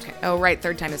 Great, okay. Oh, right,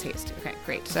 third time is haste. Okay,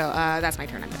 great. So that's my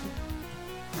turn. I'm done.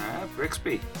 Alright,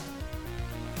 Brixby.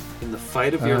 In the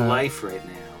fight of your life right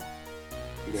now.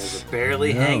 You guys are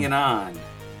barely hanging on.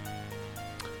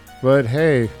 But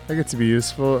hey, I get to be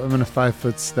useful. I'm going to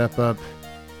 5-foot step up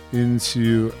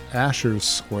into Asher's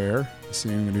square.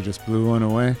 Seeing that he just blew one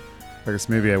away. I guess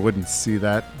maybe I wouldn't see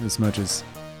that as much as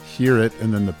hear it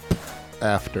and then the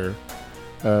after.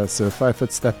 So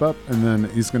 5-foot step up, and then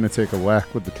he's going to take a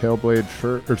whack with the tailblade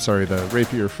the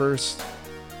rapier first.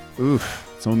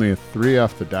 Oof, it's only a 3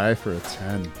 off the die for a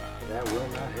 10. That will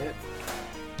not hit.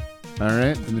 All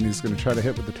right, and then he's going to try to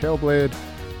hit with the tailblade.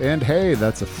 And hey,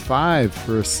 that's a 5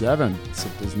 for a 7. So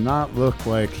it does not look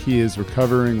like he is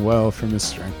recovering well from his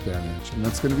strength damage. And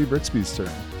that's going to be Brixby's turn.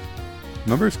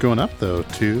 Numbers going up, though.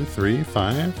 2, 3,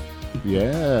 5.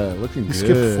 Yeah, looking You good.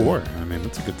 skipped 4. I mean,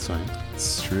 that's a good sign.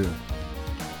 It's true.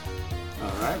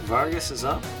 Alright, Vargas is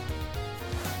up.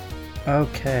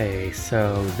 Okay,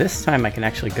 so this time I can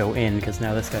actually go in because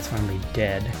now this guy's finally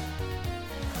dead.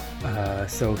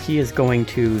 So he is going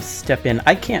to step in.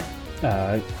 I can't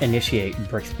initiate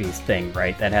Brixby's thing,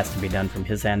 right? That has to be done from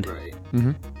his end. Right.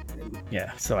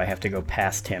 Yeah, so I have to go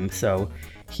past him. So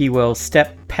he will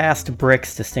step past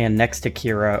Brix to stand next to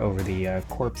Kira over the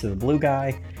corpse of the blue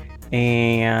guy.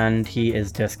 And he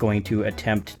is just going to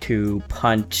attempt to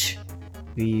punch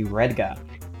the red guy.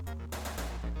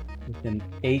 With an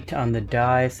 8 on the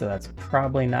die, so that's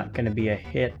probably not going to be a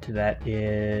hit. That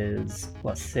is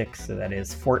 +6, so that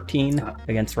is 14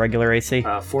 against regular AC.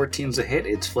 14's a hit.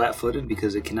 It's flat-footed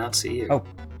because it cannot see you.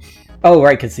 Oh,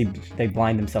 right, because they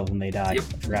blind themselves when they die. Yep.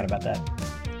 I forgot about that.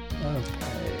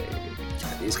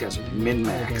 Okay. These guys are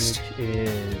min-maxed. Damage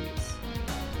is...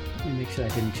 Let me make sure I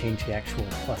didn't change the actual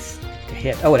plus to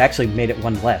hit. Oh, it actually made it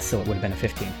 1 less, so it would have been a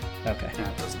 15. Okay.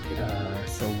 That doesn't hit it.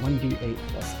 So 1d8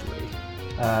 plus 3.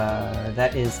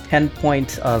 That is 10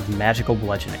 points of magical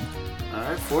bludgeoning.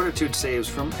 Alright, fortitude saves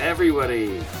from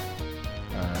everybody.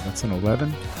 That's an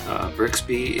 11.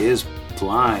 Brixby is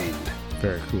blind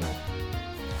Very cool.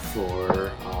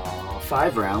 for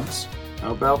 5 rounds.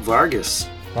 How about Vargas?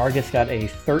 Vargas got a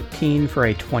 13 for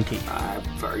a 20.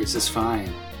 Vargas is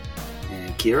fine.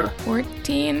 And Kira?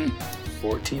 14.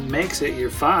 14 makes it. You're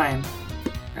fine.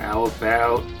 How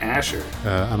about Asher?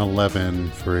 An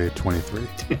 11 for a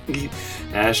 23.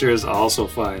 Asher is also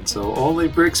fine. So only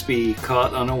Brixby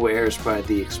caught unawares by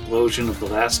the explosion of the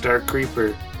last Dark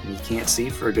Creeper. And he can't see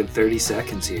for a good 30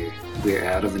 seconds here. We're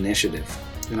out of initiative.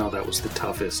 You know, that was the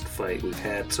toughest fight we've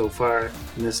had so far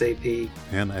in this AP.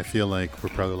 And I feel like we're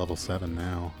probably level 7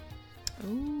 now.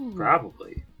 Ooh.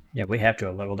 Probably. Yeah, we have to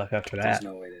have leveled up after There's that.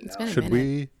 no way to It's know. been a Should minute.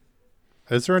 we...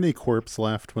 Is there any corpse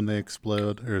left when they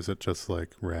explode, or is it just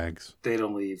like rags? They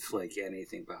don't leave like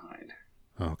anything behind.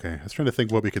 Okay, I was trying to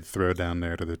think what we could throw down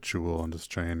there to the jewel and just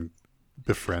try and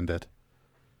befriend it.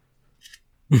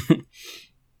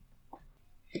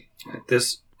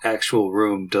 This actual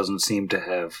room doesn't seem to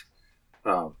have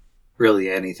really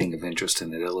anything of interest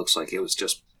in it. It looks like it was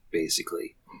just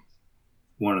basically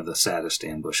one of the saddest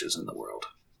ambushes in the world.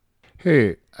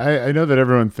 Hey, I know that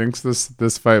everyone thinks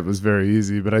this fight was very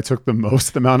easy, but I took the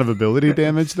most amount of ability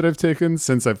damage that I've taken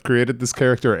since I've created this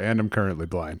character, and I'm currently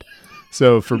blind.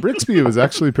 So for Brixby, it was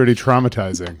actually pretty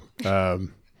traumatizing.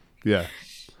 Yeah.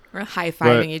 We're high-fiving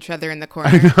But- each other in the corner.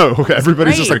 I know.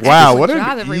 Everybody's just like, Great. wow, Excellent what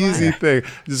job, an everyone. easy thing.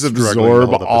 Just Struggling to absorb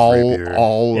hold up his rapier.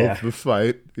 all Yeah. of the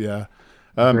fight. Yeah.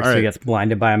 All Brixby right. gets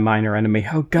blinded by a minor enemy.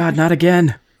 Oh god, not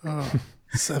again!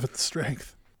 7th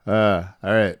strength. All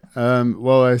right.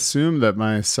 Well, I assume that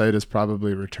my sight is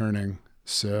probably returning,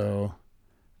 so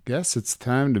guess it's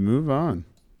time to move on.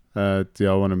 Do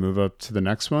y'all want to move up to the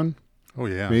next one? Oh,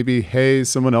 yeah. Maybe, hey,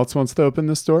 someone else wants to open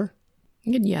this door?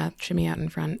 Yeah, shimmy out in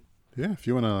front. Yeah, if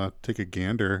you want to take a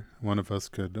gander, one of us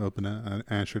could open it.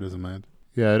 Asher doesn't mind.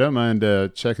 Yeah, I don't mind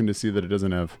checking to see that it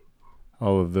doesn't have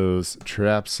all of those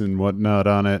traps and whatnot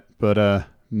on it, but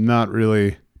not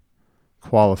really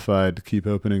qualified to keep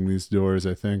opening these doors,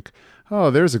 I think. Oh,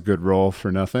 there's a good roll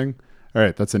for nothing. All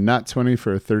right, that's a nat 20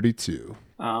 for a 32.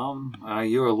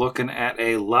 You are looking at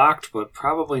a locked but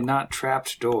probably not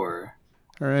trapped door.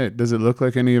 All right, does it look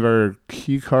like any of our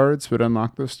key cards would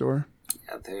unlock this door?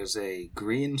 Yeah, there's a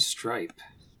green stripe.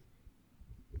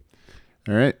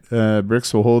 All right,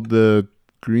 Brix will hold the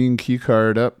green key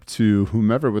card up to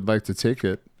whomever would like to take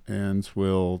it, and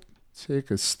will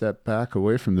take a step back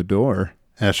away from the door.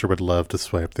 Asher would love to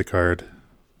swipe the card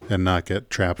and not get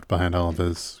trapped behind all of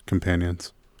his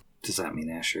companions. Does that mean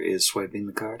Asher is swiping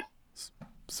the card?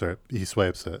 Sorry, he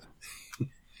swipes it.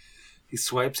 He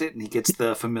swipes it and he gets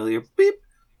the familiar beep.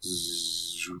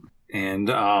 Zzz, and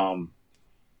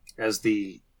as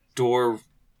the door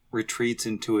retreats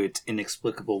into its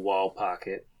inexplicable wall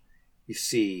pocket, you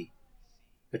see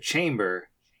a chamber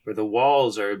where the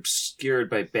walls are obscured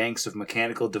by banks of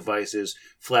mechanical devices,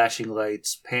 flashing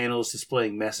lights, panels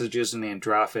displaying messages in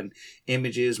Androphan,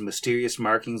 images, mysterious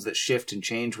markings that shift and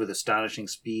change with astonishing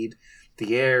speed.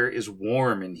 The air is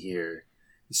warm in here.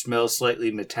 It smells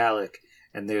slightly metallic,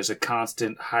 and there's a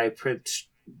constant high-pitched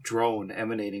drone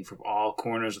emanating from all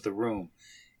corners of the room.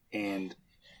 And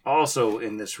also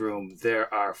in this room,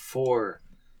 there are 4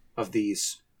 of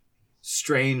these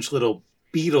strange little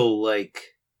beetle-like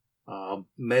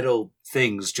metal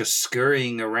things just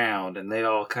scurrying around, and they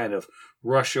all kind of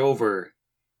rush over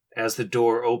as the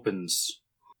door opens.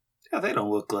 Yeah, they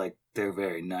don't look like they're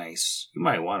very nice. You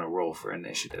might want to roll for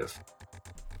initiative.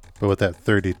 But with that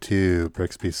 32,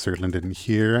 Brixby certainly didn't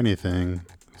hear anything.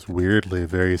 It's weirdly a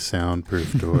very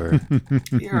soundproof door.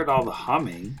 You heard all the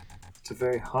humming. It's a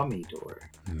very hummy door.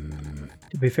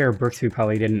 To be fair, Brixby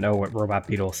probably didn't know what robot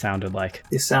beetles sounded like.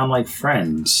 They sound like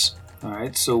friends.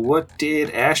 Alright, so what did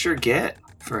Asher get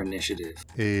for initiative?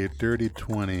 A dirty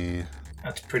 20.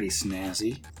 That's pretty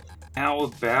snazzy. How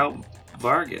about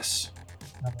Vargas?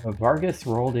 Vargas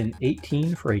rolled an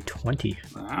 18 for a 20.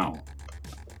 Wow.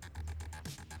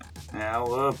 How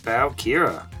about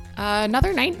Kira?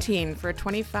 Another 19 for a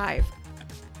 25.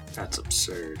 That's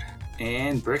absurd.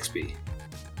 And Brixby.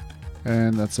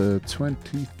 And that's a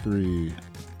 23.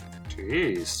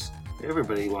 Jeez.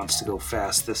 Everybody wants to go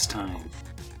fast this time.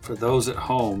 For those at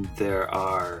home, there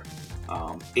are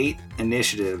 8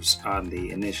 initiatives on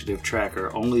the initiative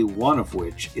tracker, only one of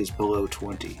which is below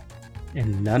 20.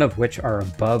 And none of which are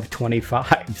above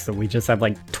 25, so we just have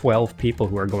like 12 people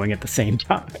who are going at the same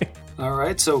time.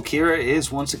 Alright, so Kira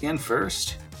is once again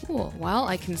first. Cool. Well,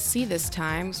 I can see this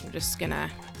time, so I'm just gonna,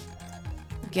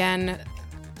 again,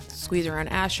 squeeze around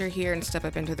Asher here and step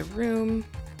up into the room.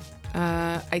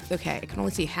 Okay, I can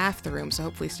only see half the room, so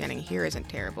hopefully standing here isn't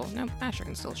terrible. No, Asher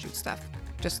can still shoot stuff.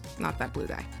 Just not that blue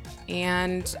guy.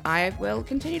 And I will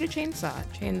continue to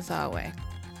chainsaw away.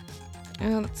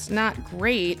 Oh, that's not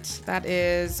great. That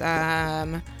is,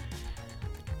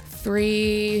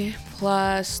 3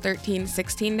 plus 13,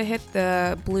 16 to hit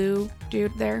the blue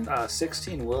dude there.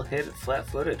 16 will hit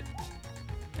flat-footed.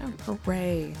 Oh,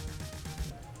 hooray.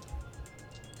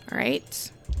 All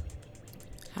right.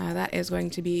 That is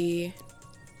going to be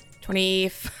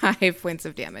 25 points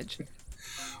of damage.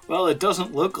 Well, it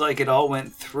doesn't look like it all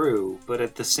went through, but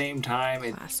at the same time,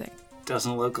 it Classic.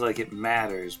 doesn't look like it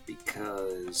matters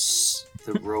because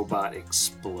the robot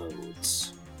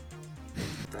explodes.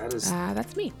 That is...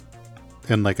 That's me.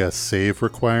 And like a save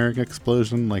requiring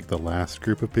explosion, like the last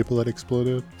group of people that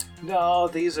exploded? No,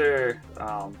 these are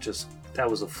just... That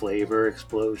was a flavor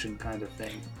explosion kind of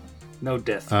thing. No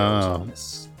death throws on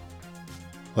this.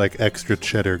 Like extra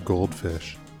cheddar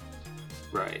goldfish.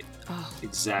 Right. Oh,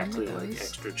 Exactly one of like those.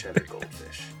 extra cheddar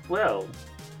goldfish. Well,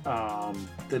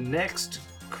 the next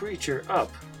creature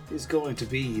up is going to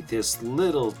be this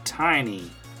little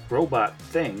tiny robot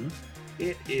thing.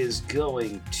 It is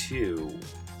going to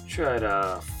try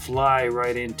to fly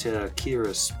right into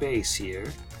Kira's space here.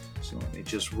 So let me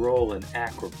just roll an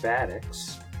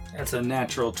acrobatics. That's a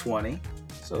natural 20.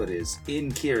 So it is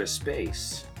in Kira's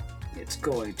space. It's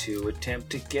going to attempt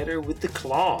to get her with the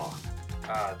claw.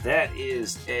 That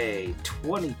is a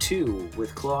 22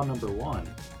 with claw number 1.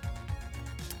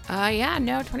 Yeah,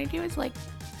 no, 22 is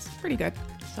it's pretty good.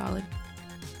 Solid.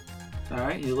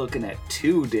 Alright, you're looking at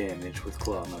 2 damage with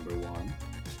claw number 1. All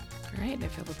right, I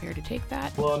feel prepared to take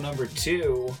that. Claw number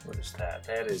 2, what is that?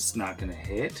 That is not going to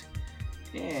hit.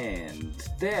 And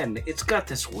then it's got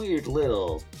this weird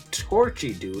little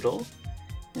torchy doodle.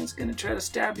 And it's gonna try to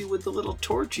stab you with the little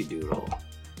torchy doodle.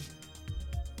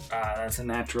 That's a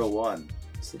natural 1.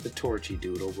 So the torchy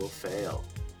doodle will fail.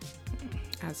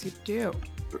 As you do.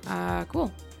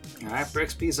 Cool. Alright,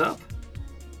 Brixby's up.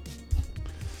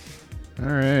 All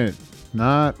right.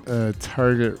 Not a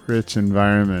target-rich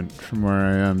environment from where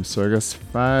I am, so I guess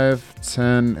 5,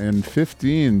 10, and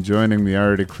 15 joining the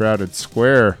already crowded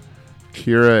square.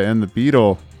 Kira and the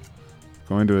beetle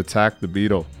going to attack the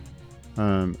beetle.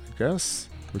 I guess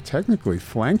we're technically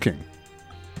flanking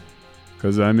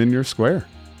because I'm in your square.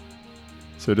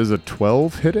 So does a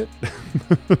 12 hit it?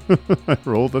 I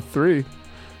rolled a 3.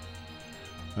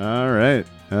 All right.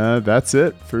 That's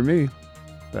it for me.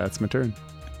 That's my turn.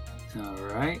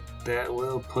 Alright, that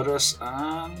will put us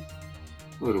on...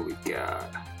 What do we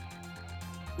got?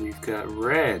 We've got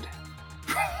Red.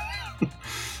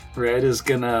 Red is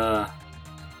gonna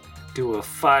do a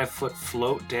 5-foot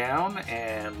float down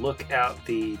and look out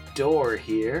the door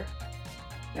here.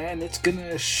 And it's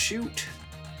gonna shoot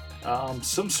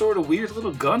some sort of weird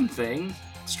little gun thing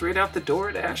straight out the door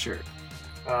at Asher.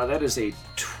 That is a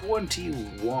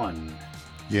 21.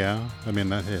 Yeah, I mean,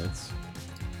 that hits.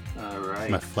 Alright.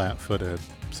 My flat-footed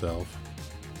self.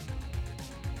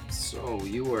 So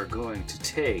you are going to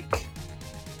take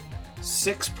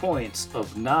 6 points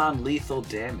of non-lethal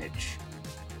damage.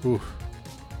 Oof.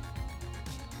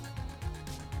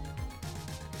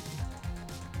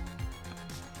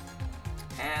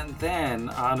 And then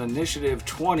on initiative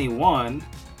 21,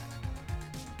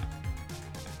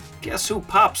 guess who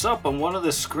pops up on one of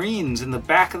the screens in the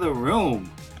back of the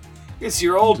room? It's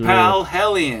your old pal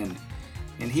Hellion.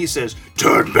 And he says,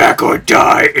 "Turn back or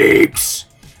die, apes!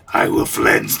 I will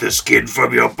cleanse the skin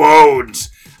from your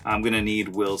bones!" I'm going to need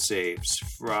will saves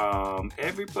from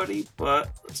everybody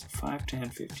but, 5, 10,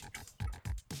 15, 20.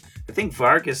 I think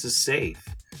Vargas is safe.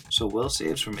 So will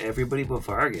saves from everybody but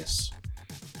Vargas.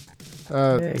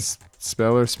 Yay.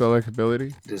 Spell or spell-like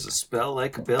ability? It is a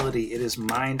spell-like ability. It is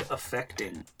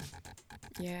mind-affecting.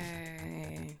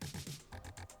 Yay.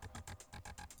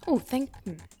 Oh, thank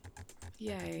you.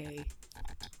 Yay.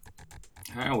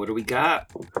 All right, what do we got?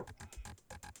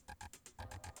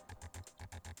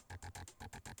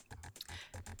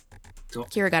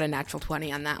 Kira got a natural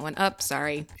 20 on that one.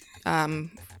 Sorry.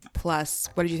 Plus,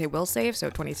 what did you say? Will save? So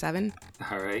 27?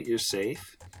 All right, you're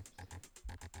safe.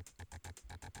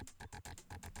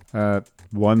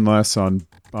 One less on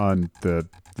the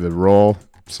roll,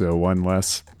 so one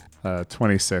less.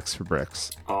 26 for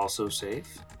Brix. Also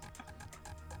safe.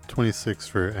 26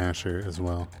 for Asher as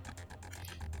well.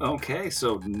 Okay,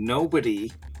 so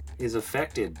nobody is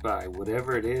affected by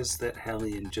whatever it is that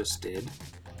Hellion just did.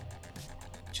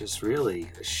 Just really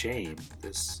a shame.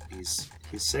 He's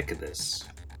sick of this.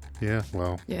 Yeah,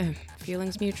 well, Yeah,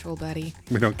 feelings mutual, buddy.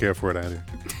 we don't care for it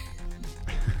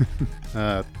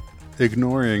either.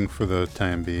 Ignoring for the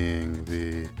time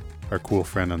being our cool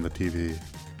friend on the TV.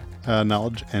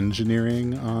 Knowledge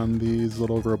engineering on these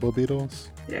little robo beetles.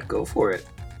 Yeah, go for it.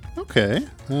 Okay,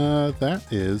 that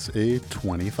is a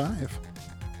 25.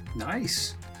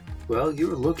 Nice. Well,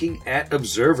 you're looking at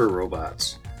observer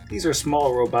robots. These are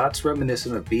small robots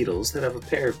reminiscent of beetles that have a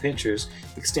pair of pinchers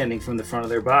extending from the front of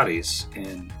their bodies.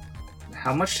 And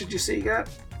how much did you say you got?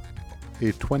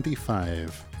 A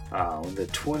 25. Oh, the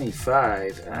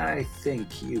 25, I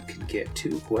think you can get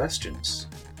 2 questions.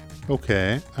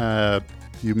 Okay,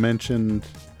 you mentioned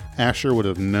Asher would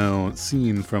have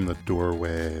seen from the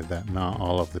doorway that not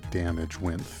all of the damage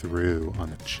went through on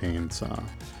the chainsaw.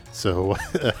 So,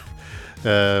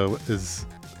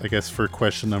 I guess for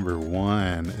question number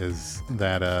 1, is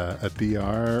that a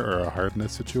DR or a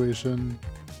hardness situation?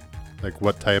 Like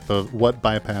what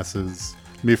bypasses?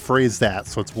 Let me phrase that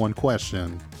so it's one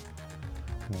question.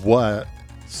 What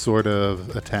sort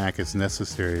of attack is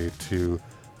necessary to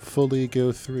fully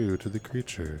go through to the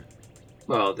creature?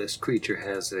 Well, this creature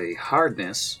has a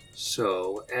hardness,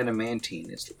 so adamantine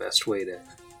is the best way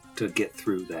to get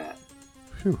through that.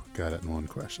 Phew, got it in one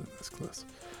question. That's close.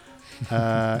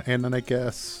 And then I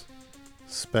guess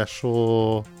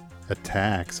special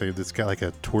attacks. So this got like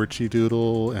a torchy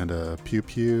doodle and a pew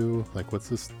pew. Like what's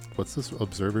this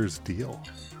observer's deal?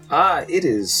 It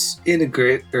is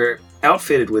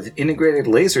outfitted with an integrated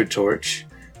laser torch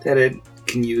that it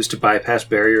can use to bypass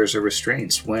barriers or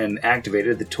restraints. When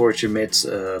activated, the torch emits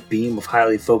a beam of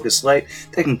highly focused light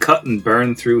that can cut and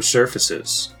burn through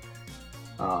surfaces.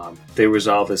 They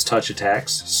resolve as touch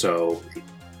attacks, so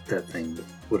that thing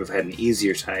would have had an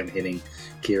easier time hitting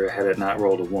Kira had it not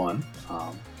rolled a 1.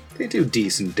 They do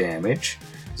decent damage,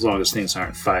 as long as things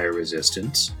aren't fire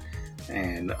resistant.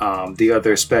 And the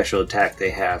other special attack they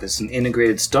have is an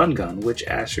integrated stun gun, which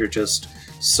Asher just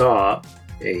saw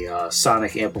A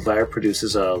sonic amplifier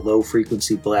produces a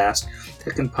low-frequency blast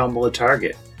that can pummel a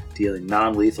target, dealing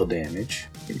non-lethal damage.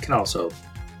 It can also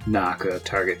knock a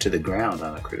target to the ground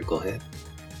on a critical hit.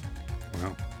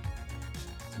 Wow.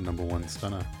 It's the number one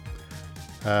stunner.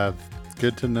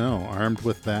 Good to know. Armed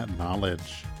with that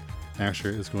knowledge, Asher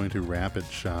is going to rapid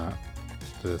shot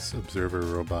this observer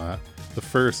robot. The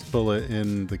first bullet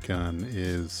in the gun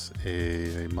is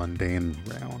a mundane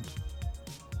round.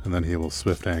 And then he will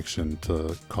swift action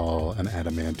to call an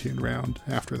adamantine round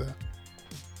after that.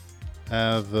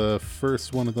 The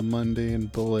first one of the mundane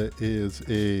bullet is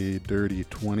a dirty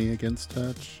 20 against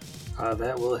touch.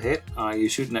 That will hit. You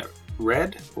shooting at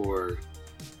red or?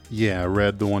 Yeah,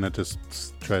 red, the one that just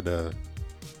tried to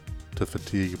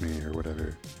fatigue me or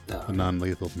whatever. No.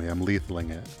 Non-lethal me. I'm lethaling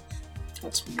it.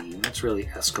 That's mean. That's really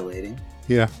escalating.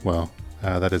 Yeah, well,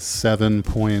 that is 7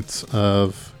 points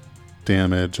of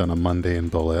damage on a mundane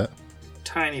bullet.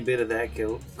 Tiny bit of that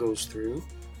goes through.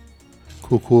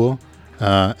 Cool.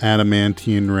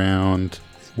 Adamantine round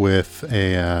with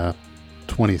a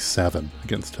 27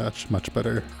 against touch. Much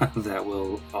better. That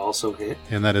will also hit.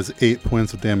 And that is 8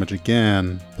 points of damage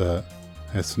again, but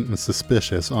I'm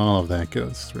suspicious all of that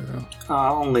goes through.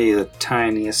 Only the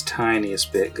tiniest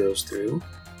bit goes through.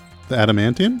 The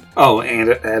adamantine? Oh, and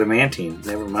adamantine.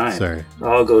 Never mind. Sorry.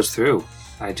 All goes through.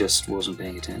 I just wasn't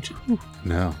paying attention.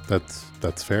 No,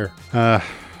 that's fair.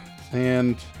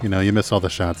 And, you miss all the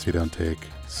shots you don't take,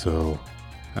 so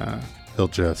he'll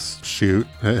just shoot.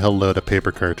 He'll load a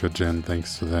paper cartridge in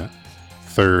thanks to that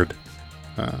third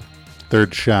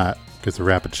shot, because a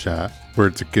rapid shot.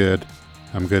 Words are good.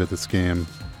 I'm good at this game.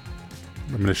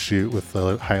 I'm going to shoot with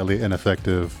a highly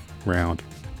ineffective round.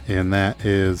 And that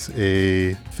is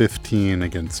a 15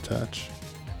 against touch.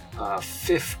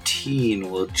 15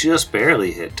 will just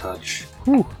barely hit touch.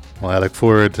 Whew. Well, I look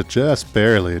forward to just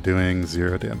barely doing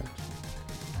 0 damage.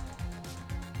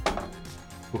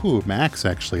 Ooh, max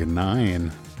actually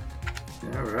 9.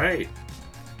 All right.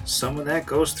 Some of that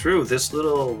goes through. This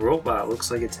little robot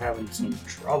looks like it's having some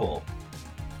trouble.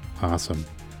 Awesome.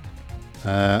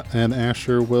 And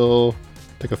Asher will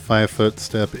take a 5-foot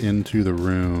step into the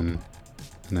room.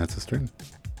 And that's his turn.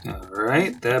 All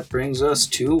right. That brings us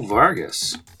to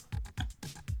Vargas.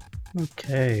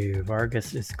 Okay,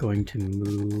 Vargas is going to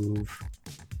move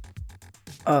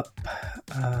up.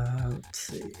 Let's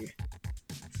see.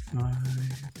 5,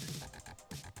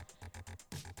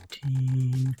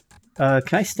 15. Can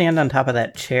I stand on top of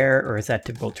that chair, or is that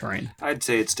difficult terrain? I'd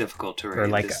say it's difficult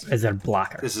terrain. Or is it a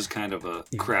blocker? This is kind of a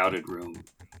crowded room.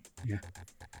 Yeah.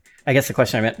 I guess the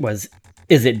question I meant was,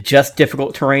 is it just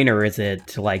difficult terrain, or is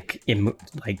it something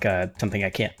I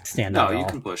can't stand on? No, at you all?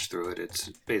 can push through it. It's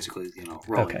basically,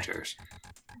 rolling Okay. chairs.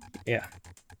 Yeah.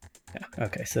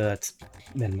 Okay, so that's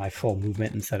then my full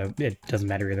movement instead of, it doesn't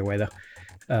matter either way though.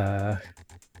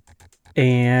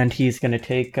 And he's going to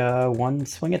take one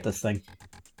swing at this thing.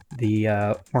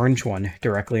 The orange one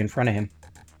directly in front of him.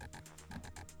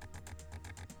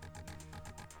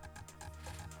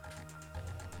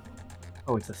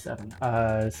 Oh, it's a 7.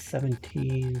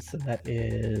 17, so that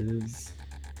is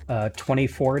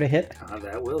 24 to hit.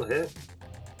 That will hit.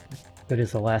 Good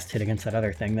as the last hit against that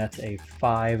other thing. That's a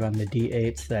 5 on the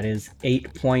d8s. That is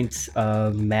 8 points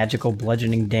of magical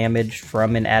bludgeoning damage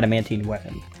from an adamantine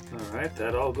weapon. All right,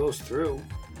 that all goes through,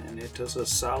 and it does a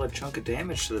solid chunk of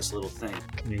damage to this little thing.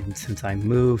 And since I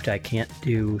moved, I can't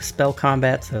do spell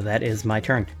combat, so that is my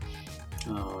turn.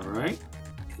 All right.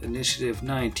 Initiative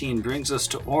 19 brings us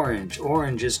to Orange.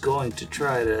 Orange is going to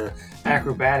try to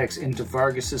acrobatics into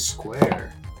Vargas's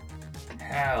square.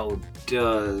 How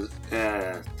does...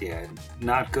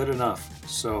 not good enough.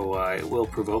 So it will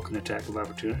provoke an attack of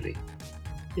opportunity.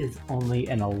 Is only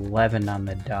an 11 on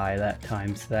the die that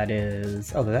time, so that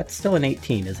is... Oh, that's still an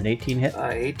 18. Is an 18 hit?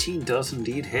 18 does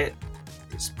indeed hit.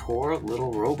 This poor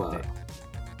little robot.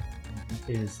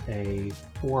 Is a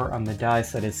 4 on the die,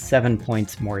 so that is 7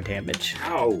 points more damage.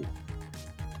 Ow!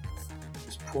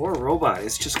 This poor robot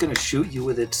is just going to shoot you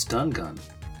with its stun gun,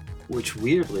 which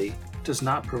weirdly does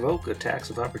not provoke attacks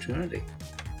of opportunity.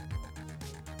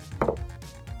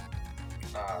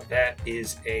 That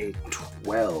is a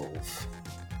 12.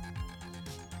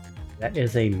 That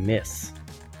is a miss.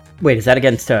 Wait, is that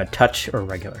against touch or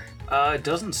regular? It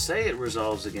doesn't say it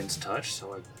resolves against touch,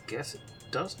 so I guess it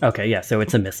doesn't. Okay, yeah, so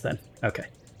it's a miss then. Okay.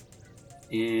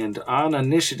 And on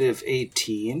initiative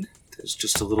 18, there's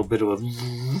just a little bit of a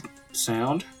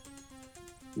sound.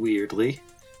 Weirdly.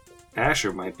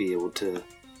 Asher might be able to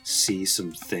see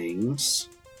some things.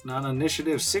 And on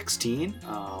initiative 16,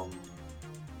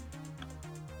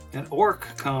 an orc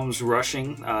comes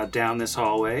rushing down this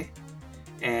hallway.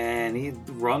 and he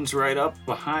runs right up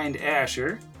behind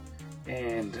Asher.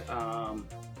 And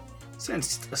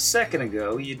since a second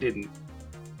ago you didn't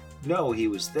know he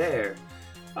was there,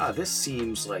 this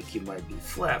seems like you might be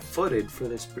flat-footed for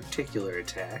this particular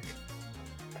attack.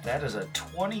 That is a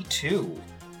 22.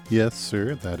 Yes,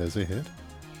 sir, that is a hit.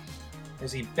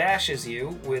 As he bashes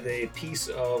you with a piece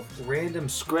of random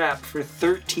scrap for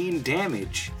 13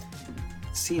 damage.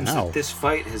 Seems Ow. that this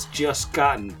fight has just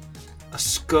gotten a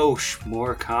skosh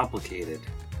more complicated.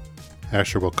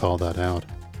 Asher will call that out.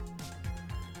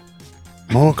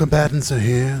 More combatants are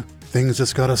here. Things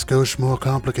just got a skosh more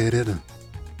complicated.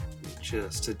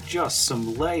 Just adjust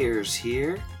some layers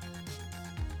here.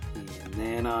 And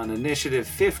then on initiative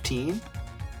 15,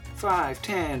 5,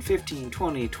 10, 15,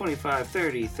 20, 25,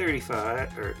 30,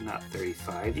 35, or not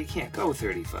 35, you can't go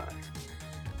 35.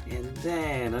 And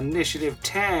then initiative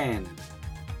 10,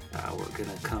 we're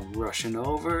gonna come rushing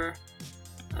over.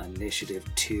 Initiative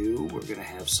 2, we're gonna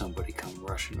have somebody come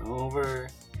rushing over.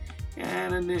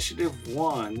 And initiative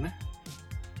 1,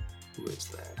 who is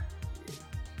that?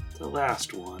 The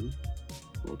last one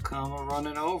will come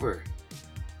running over.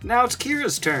 Now it's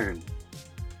Kira's turn.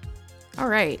 All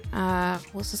right.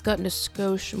 This has gotten a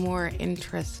skosh more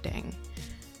interesting.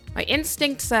 My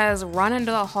instinct says run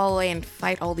into the hallway and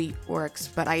fight all the orcs,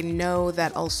 but I know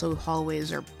that also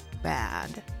hallways are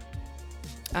bad.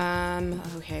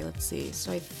 Okay, let's see.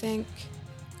 So I think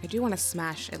I do want to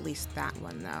smash at least that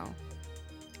one, though.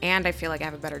 And I feel like I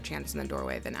have a better chance in the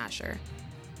doorway than Asher.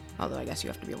 Although I guess you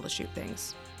have to be able to shoot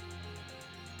things.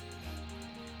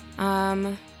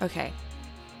 Okay.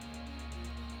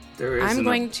 There is I'm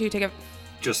going to take a...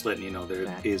 Just letting you know, there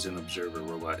Bad. is an observer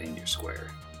robot in your square.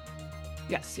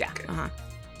 Yes, yeah. Okay. Uh-huh.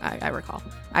 I recall.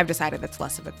 I've decided it's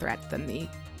less of a threat than the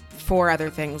 4 other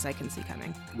things I can see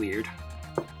coming. Weird.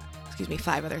 Excuse me,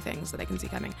 5 other things that I can see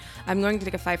coming. I'm going to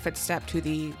take a 5-foot step to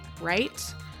the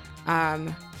right.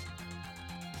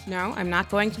 No, I'm not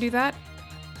going to do that.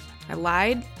 I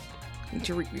lied.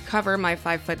 To recover my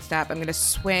 5-foot step, I'm going to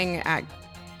swing at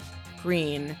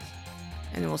green,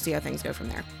 and then we'll see how things go from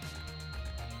there.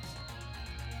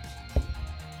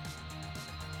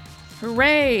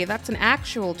 Hooray! That's an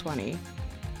actual 20.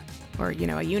 Or,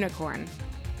 a unicorn.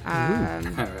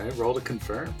 Alright, roll to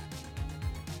confirm.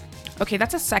 Okay,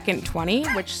 that's a second 20,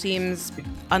 which seems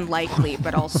unlikely,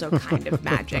 but also kind of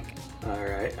magic.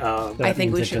 Alright, I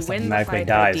think means we it should just win the automatically fight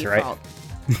dies, by right? default.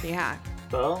 Yeah.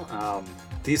 well,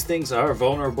 these things are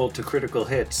vulnerable to critical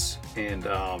hits, and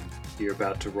you're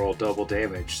about to roll double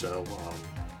damage, so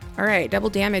All right, double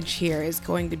damage here is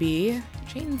going to be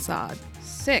chainsaw.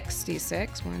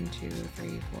 66. 1, 2, 3,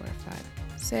 4, 5,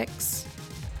 6.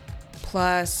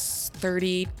 Plus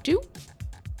 32.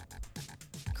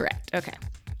 Correct. Okay.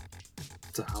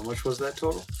 so how much was that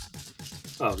total?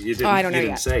 Oh, you didn't, I don't know you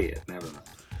didn't yet. say it. Never mind.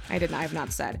 I have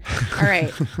not said. All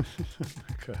right.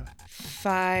 Okay.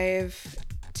 5,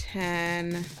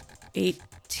 10,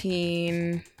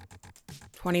 18,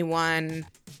 21,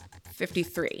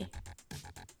 53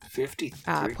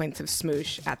 53 points of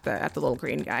smoosh at the little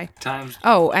green guy. times.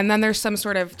 Oh, and then there's some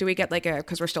sort of, do we get like a,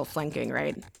 because we're still flanking,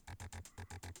 right?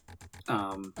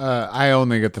 I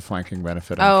only get the flanking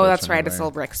benefit. Oh, that's right. It's unfortunately.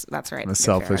 little bricks. That's right. I'm a You're fair,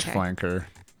 selfish okay. flanker,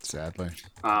 sadly.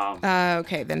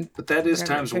 Okay, then. But that is we're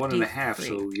gonna times go 1.5, 53.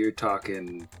 so you're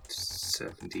talking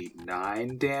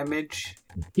 79 damage.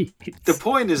 The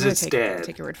point is I'm gonna it's take, dead.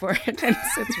 Take your word for it.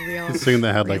 It's real. This thing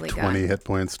that had really like 20 good. hit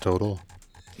points total.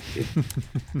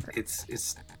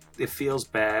 It feels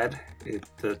bad.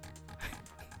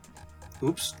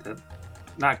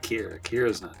 Not Kira.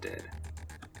 Kira's not dead.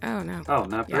 Oh, no. Oh,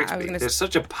 not Yeah, I was Brixby. gonna There's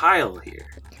such a pile here.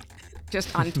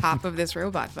 Just on top of this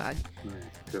robot bud.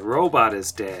 The robot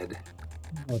is dead.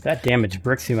 Well, with that damage,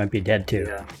 Brixie might be dead too.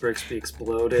 Yeah, Brixby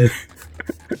exploded.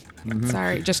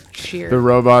 Sorry, just sheer. The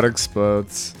robot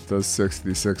explodes, does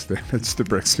 66 damage to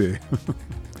Brixby.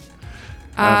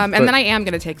 And but- then I am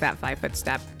going to take that 5-foot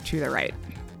step to the right.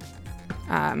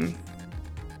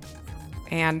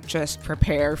 And just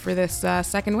prepare for this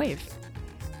second wave.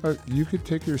 You could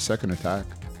take your second attack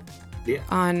Yeah,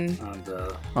 On. on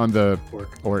the on the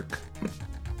orc. orc.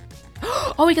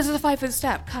 Oh, because of the 5-foot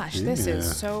step. Gosh, this Yeah.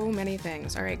 is so many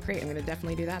things. All right, great. I'm going to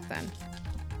definitely do that then.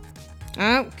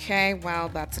 Okay, well,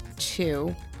 that's a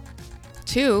 2.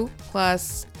 2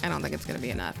 plus. I don't think it's going to be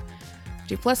enough.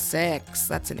 2 plus 6.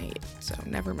 That's an 8. So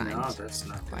never mind. No, that's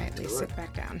not gonna Quietly do it. sit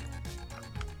back down.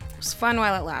 It was fun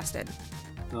while it lasted.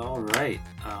 All right,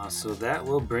 so that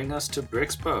will bring us to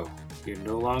Brixbo. You're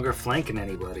no longer flanking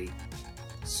anybody.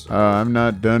 So, I'm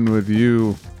not done with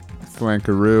you,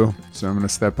 flankaroo. So I'm going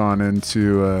to step on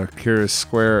into Kira's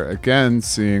square again,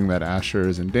 seeing that Asher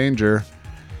is in danger.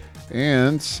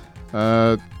 And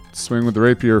Swing with the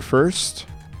rapier first.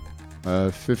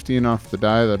 15 off the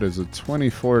die. That is a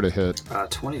 24 to hit.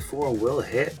 24 will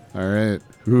hit. All right.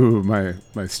 Ooh,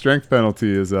 my strength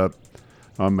penalty is up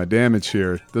on my damage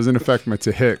here. Doesn't affect my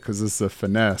to hit because it's a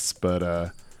finesse, but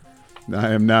I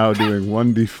am now doing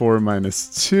 1d4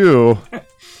 minus 2.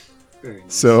 Very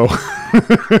nice. So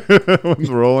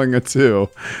rolling a 2,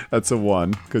 that's a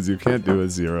 1 because you can't do a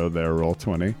 0 there. Roll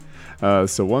 20.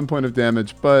 So 1 point of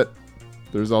damage, but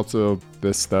there's also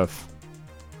this stuff.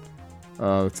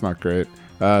 It's not great.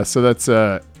 So that's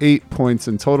 8 points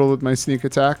in total with my sneak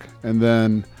attack. And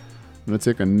then I'm going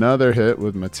to take another hit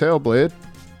with my tail blade.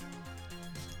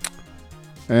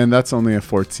 And that's only a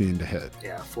 14 to hit.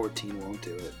 Yeah, 14 won't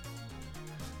do it.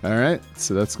 All right.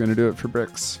 So that's going to do it for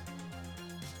Bricks.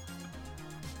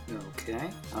 Okay.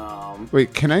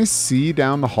 Wait, can I see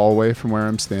down the hallway from where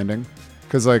I'm standing?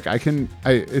 Because like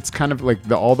it's kind of like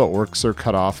all the orcs are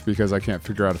cut off because I can't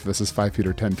figure out if this is 5 feet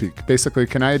or 10 feet. Basically,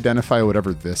 can I identify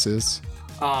whatever this is?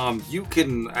 You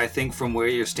can, I think, from where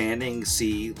you're standing,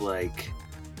 see like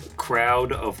a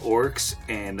crowd of orcs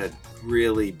and a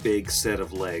really big set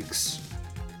of legs.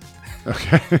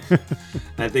 Okay.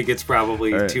 I think it's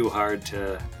probably All right. too hard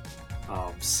to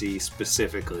see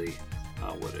specifically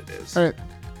what it is. All right.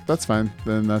 That's fine.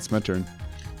 Then that's my turn.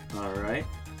 All right.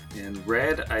 And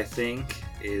Red, I think,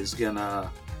 is gonna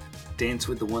dance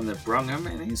with the one that brung him,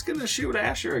 and he's gonna shoot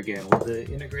Asher again with the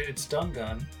integrated stun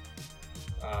gun.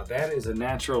 That is a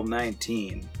natural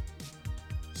 19.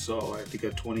 So I think a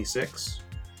 26.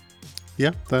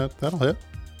 Yeah, that'll hit.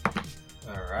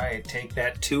 All right, take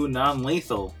that 2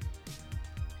 non-lethal.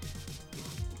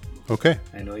 Okay.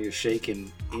 I know you're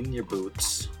shaking in your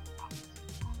boots.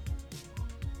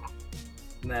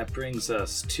 And that brings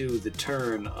us to the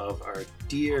turn of our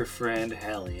dear friend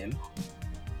Hellion.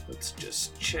 Let's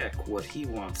just check what he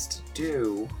wants to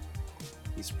do.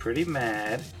 He's pretty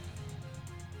mad.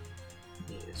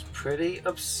 He is pretty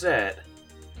upset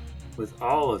with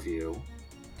all of you.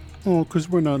 Oh, because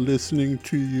we're not listening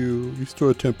to you. You throw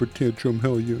a temper tantrum,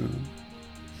 hell yeah.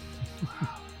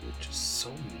 You're just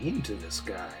so mean to this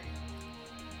guy.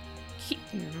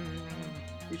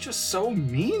 You're just so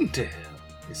mean to him.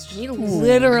 It's just, He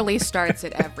literally starts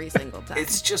it every single time.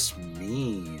 it's just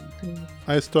mean.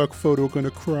 Eye stock photo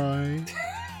gonna cry.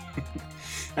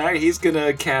 Alright, he's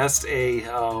gonna cast a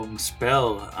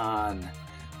spell on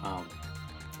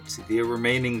let's see, the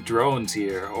remaining drones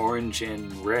here, orange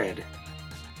and red.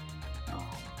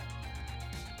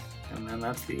 And then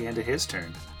that's the end of his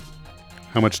turn.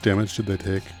 How much damage did they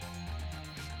take?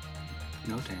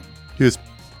 No damage. He was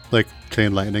like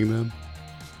chain lightning them.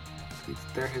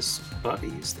 They're his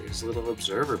buddies. They're his little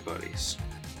observer buddies.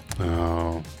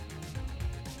 Oh.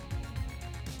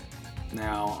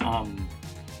 Now,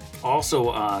 also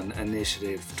on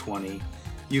initiative 20,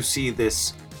 you see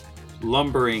this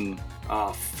lumbering,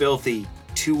 filthy,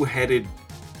 two-headed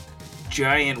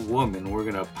giant woman. We're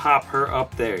gonna pop her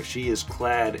up there. She is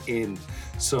clad in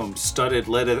some studded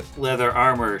leather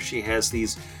armor. She has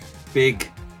these big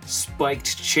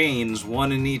spiked chains,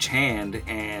 one in each hand,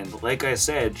 and like I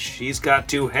said, she's got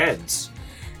 2 heads.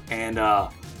 And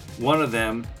one of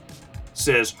them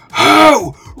says,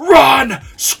 "Ho! Run!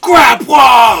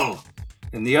 Scrapwall!"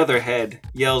 And the other head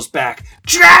yells back,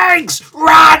 "Drags!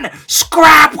 Run!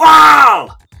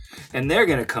 Scrapwall!" And they're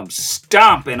gonna come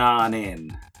stomping on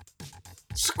in,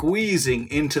 squeezing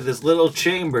into this little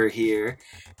chamber here,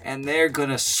 and they're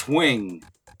gonna swing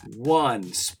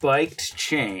one spiked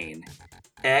chain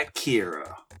at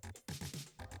Kira.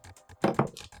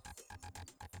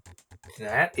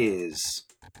 That is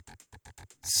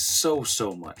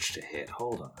so much to hit.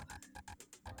 Hold on.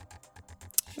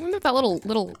 I wonder if that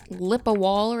little lip of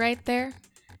wall right there.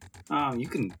 You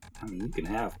can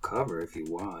have cover if you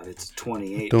want. It's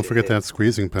 28. Don't to forget hit. that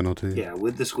squeezing penalty. Yeah,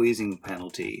 with the squeezing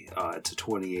penalty, it's a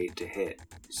 28 to hit.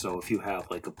 So if you have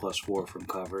like a +4 from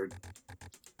covered,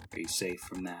 are you safe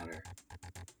from that? Or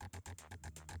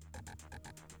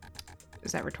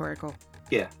Is that rhetorical?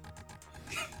 yeah.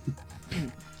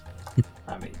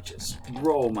 Let me just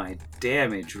roll my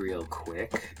damage real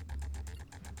quick.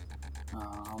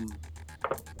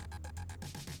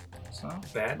 It's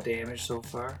not bad damage so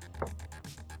far.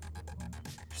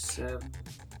 7.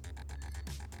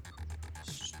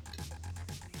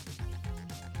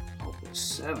 Oh,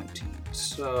 17.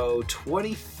 So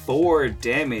 24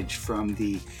 damage from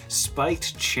the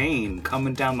spiked chain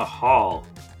coming down the hall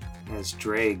as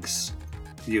Dregs,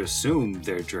 you assume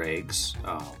they're Dregs,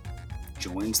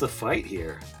 joins the fight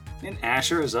here. And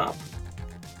Asher is up.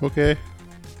 Okay.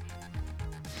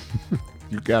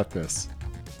 You got this.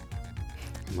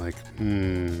 I'm like,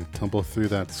 tumble through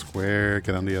that square,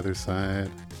 get on the other side.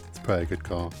 It's probably a good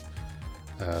call.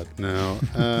 No.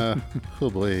 Oh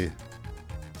boy.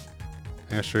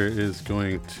 Asher is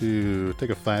going to take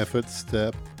a 5-foot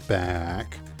step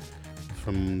back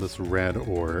from this red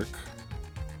orc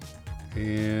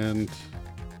and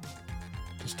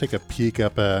just take a peek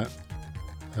up at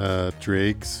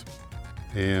Driggs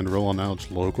and roll a knowledge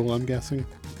local, I'm guessing.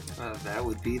 That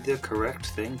would be the correct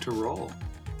thing to roll.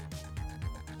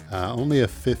 Only a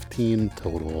 15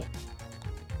 total.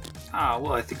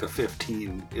 Well, I think a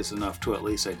 15 is enough to at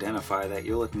least identify that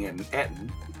you're looking at an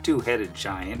Etten, two-headed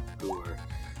giant, who are,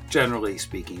 generally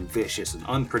speaking, vicious and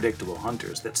unpredictable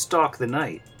hunters that stalk the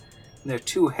night. And their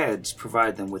two heads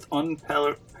provide them with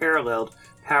unparalleled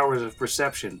powers of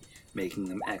perception, making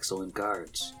them excellent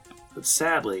guards. But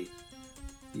sadly,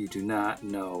 you do not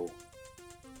know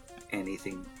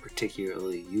anything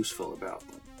particularly useful about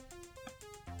them.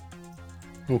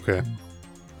 Okay.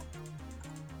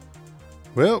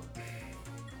 Well,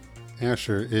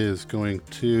 Asher is going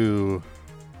to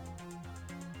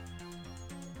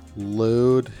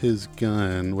load his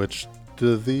gun, which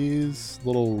do these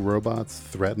little robots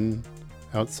threaten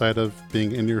outside of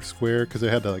being in your square? Because they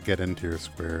had to get into your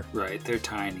square. Right, they're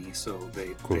tiny, so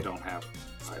they don't have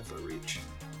 5-foot reach.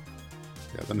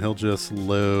 Yeah, then he'll just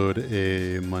load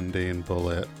a mundane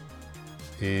bullet,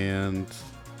 and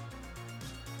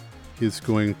he's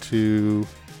going to,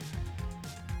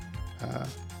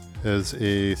 as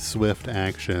a swift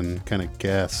action, kind of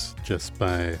guess just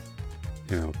by,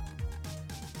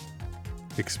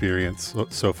 experience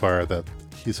so far that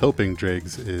he's hoping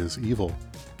Driggs is evil,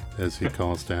 as he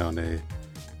calls down a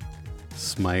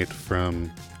smite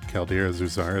from Caldera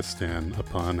Zuzaristan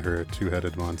upon her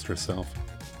two-headed monster self.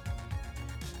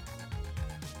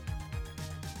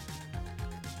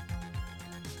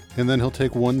 And then he'll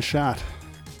take one shot.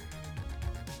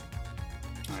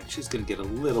 Alright, she's going to get a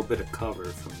little bit of cover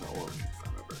from the orc in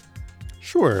front of her.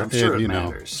 Sure, I'm sure it you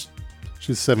matters.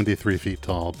 She's 73 feet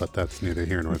tall, but that's neither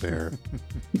here nor there.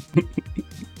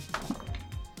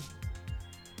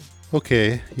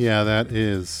 Okay, yeah, that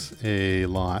is a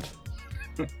lot.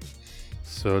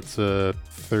 So it's a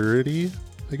 30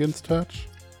 against touch?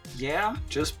 Yeah,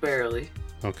 just barely.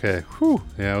 Okay, whew,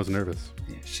 yeah, I was nervous.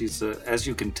 Yeah, she's, as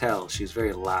you can tell, she's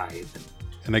very lithe.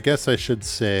 And I guess I should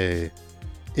say,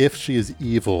 if she is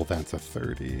evil, that's a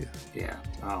 30. Yeah,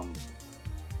 I'm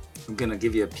going to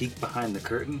give you a peek behind the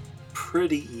curtain.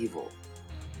 Pretty evil.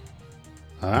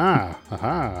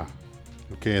 Aha.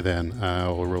 Okay, then,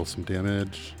 we'll roll some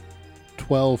damage.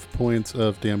 12 points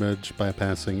of damage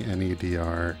bypassing any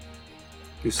DR.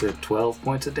 You said 12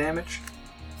 points of damage?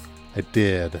 I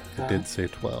did say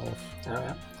 12. Alright,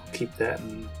 I'll keep that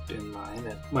in mind.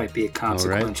 That might be a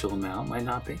consequential amount, might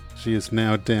not be. She is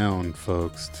now down,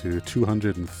 folks, to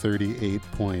 238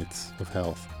 points of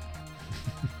health.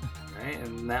 Alright,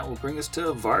 and that will bring us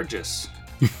to Vargas.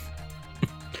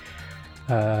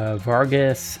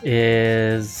 Vargas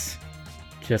is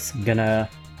just gonna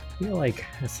feel like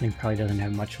this thing probably doesn't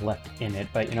have much left in it,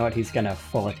 but you know what? He's gonna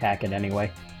full attack it anyway.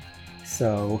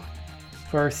 So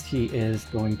first he is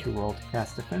going to roll to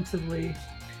cast defensively.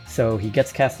 So he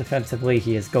gets cast defensively.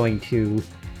 He is going to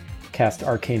cast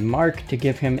Arcane Mark to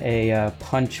give him a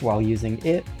punch while using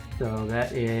it. So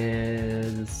that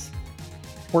is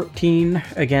 14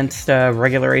 against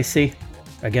regular AC,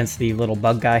 against the little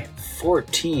bug guy.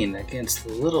 14 against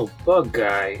the little bug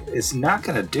guy is not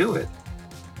going to do it.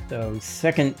 So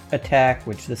second attack,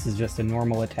 which this is just a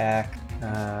normal attack,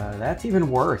 that's even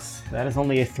worse. That is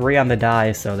only a 3 on the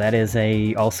die, so that is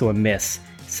also a miss.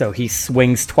 So he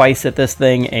swings twice at this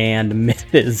thing and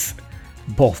misses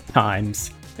both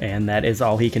times, and that is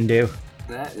all he can do.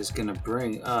 That is going to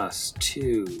bring us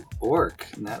to Orc.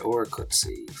 And that Orc, let's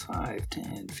see, 5,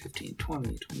 10, 15,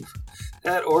 20, 25.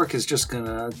 That Orc is just going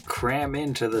to cram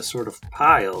into the sort of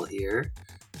pile here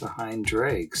behind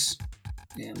Driggs.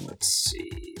 And let's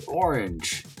see,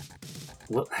 Orange,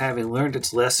 having learned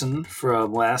its lesson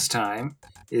from last time,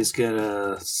 is going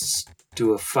to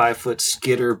do a 5-foot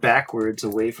skitter backwards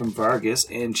away from Vargas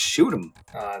and shoot him.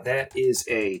 That is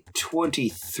a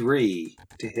 23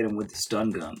 to hit him with the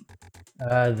stun gun.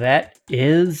 That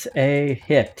is a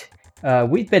hit.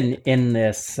 We've been in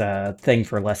this thing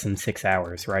for less than 6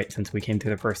 hours, right? Since we came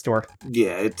through the first door?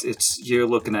 Yeah, it's you're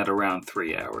looking at around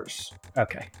 3 hours.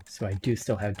 Okay, so I do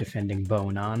still have Defending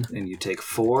Bone on. And you take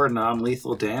 4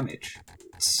 non-lethal damage.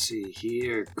 Let's see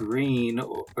here. Green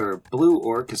or blue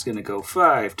orc is going to go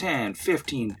 5, 10,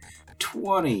 15,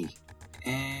 20.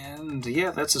 And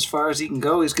yeah, that's as far as he can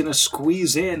go. He's going to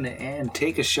squeeze in and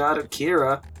take a shot at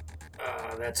Kira.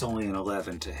 That's only an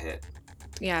 11 to hit.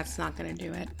 Yeah, it's not going to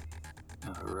do it.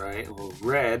 All right. Well,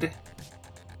 red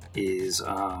is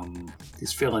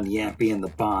he's feeling yampy in the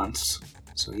bonds,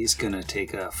 so he's gonna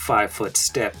take a 5-foot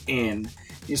step in.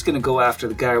 He's gonna go after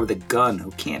the guy with a gun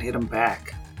who can't hit him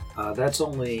back. That's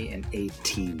only an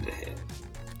 18 to hit.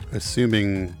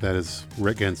 Assuming that is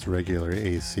against regular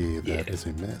AC, that Yeah. is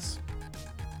a miss.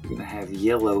 We're gonna have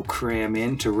Yellow cram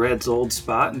into Red's old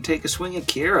spot and take a swing at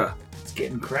Kira. It's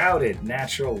getting crowded.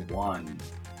 Natural 1.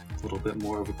 A little bit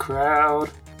more of a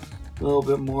crowd. A little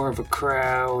bit more of a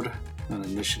crowd. On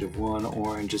initiative 1,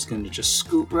 Orange is gonna just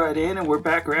scoot right in, and we're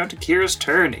back around to Kira's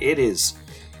turn. It's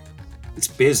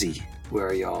busy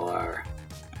where y'all are.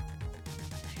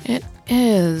 It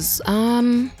is.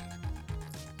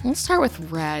 We'll start with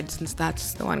Red, since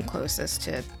that's the one closest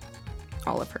to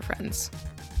all of her friends.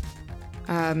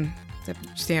 The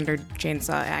standard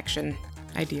chainsaw action,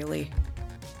 ideally.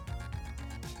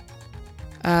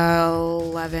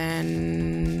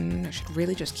 11. I should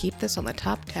really just keep this on the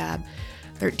top tab.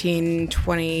 13,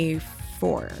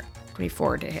 24.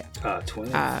 24 to hit.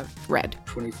 20, Red.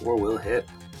 24 will hit.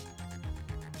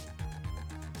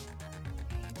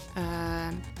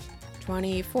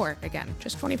 24 again.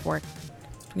 Just 24.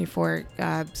 24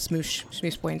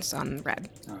 smoosh points on Red.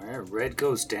 Alright, Red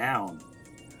goes down.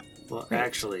 Well,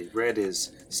 actually, Red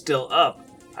is still up.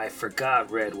 I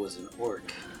forgot Red was an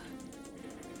orc.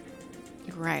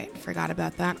 Right, forgot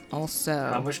about that. Also,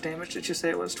 How much damage did you say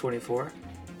it was? 24?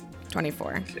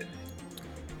 24. Okay.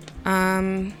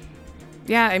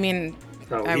 Yeah, I mean,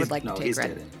 Oh, I would like to no, take he's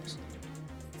Red. dead anyways.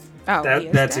 Oh, he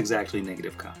is That's dead? exactly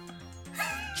negative con.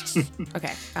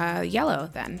 Okay, Yellow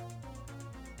then.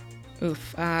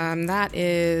 Oof, that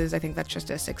is, I think that's just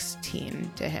a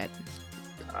 16 to hit.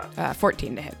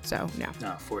 14 to hit, so no.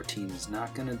 No, 14 is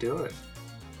not gonna do it.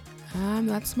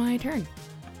 That's my turn.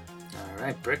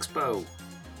 Alright, Brixbo.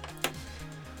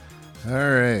 All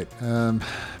right.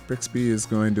 Brixby is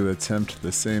going to attempt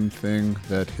the same thing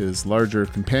that his larger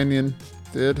companion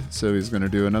did. So he's going to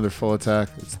do another full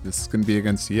attack. This is going to be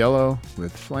against Yellow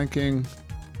with flanking.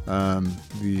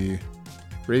 The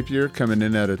rapier coming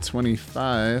in at a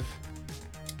 25.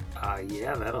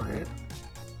 Yeah, that'll hit.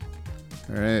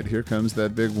 All right, here comes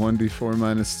that big 1d4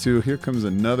 minus 2. Here comes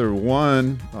another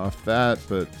 1 off that,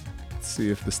 but let's see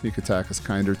if the sneak attack is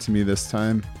kinder to me this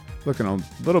time. Looking a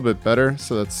little bit better,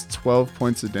 so that's 12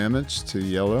 points of damage to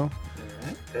Yellow.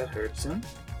 Alright, that hurts him.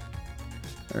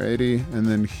 Alrighty, and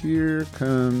then here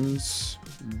comes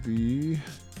the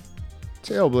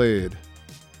Tailblade.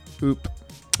 Oop.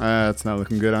 That's not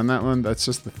looking good on that one. That's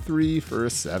just the 3 for a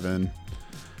 7.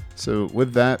 So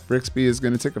with that, Brixby is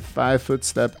going to take a 5-foot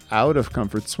step out of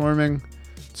Comfort Swarming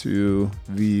to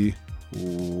the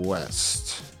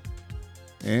west.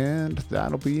 And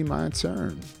that'll be my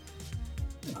turn.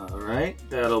 Alright,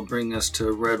 that'll bring us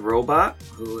to Red Robot,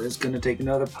 who is gonna take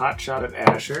another pot shot at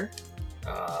Asher.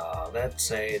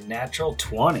 That's a natural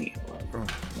 20.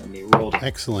 Let me roll to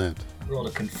Excellent.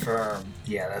 confirm.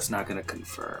 Yeah, that's not gonna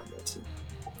confirm. That's an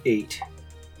 8.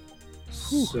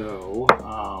 So,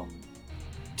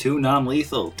 2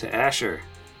 non-lethal to Asher.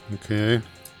 Okay.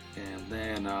 And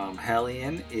then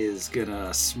Hellion is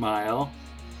gonna smile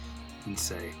and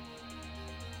say,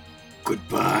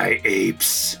 "Goodbye,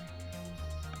 apes."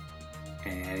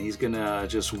 And he's gonna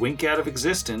just wink out of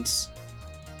existence.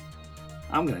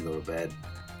 I'm gonna go to bed.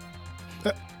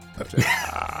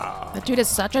 That dude is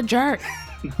such a jerk.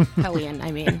 Hellion,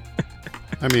 I mean.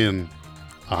 I mean,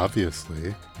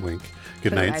 obviously. Wink.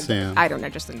 Good night, Sam. I don't know,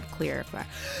 just didn't clear. But...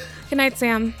 Good night,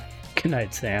 Sam. Good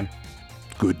night, Sam.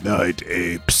 Good night,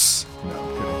 apes. No,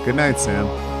 I'm kidding. Good night, Sam.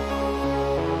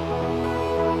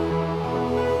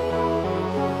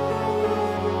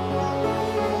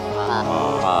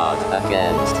 Odds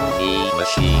against the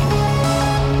machine.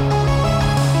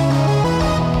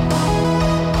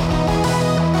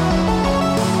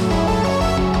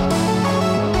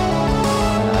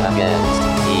 Against the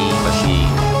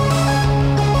machine.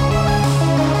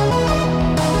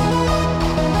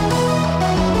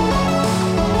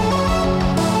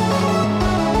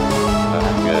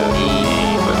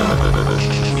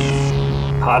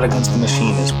 Pot Against the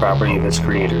Machine is property of its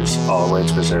creators, all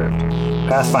rights reserved.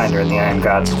 Pathfinder and the Iron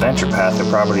Gods Adventure Path are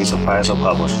properties of Paizo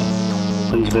Publishing.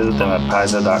 Please visit them at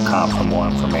paizo.com for more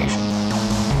information.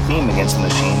 Theme Against the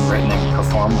Machine written and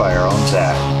performed by our own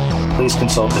Zach. Please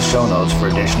consult the show notes for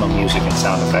additional music and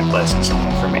sound effect licensing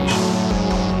information.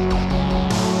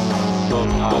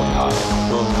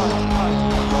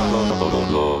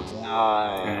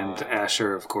 And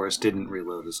Asher, of course, didn't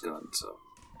reload his gun, so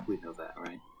we know that,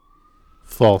 right?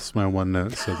 False. My one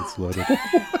note says it's loaded.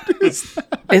 Is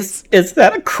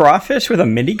that a crawfish with a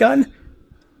minigun?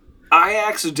 I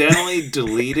accidentally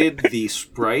deleted the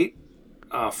sprite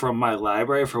from my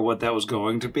library for what that was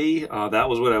going to be. That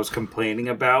was what I was complaining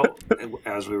about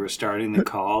as we were starting the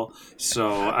call.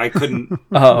 So I couldn't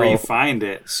re-find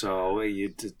it. So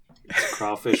it's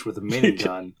crawfish with a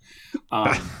minigun.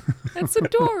 That's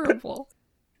adorable.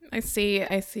 I see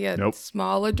a Nope.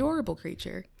 small, adorable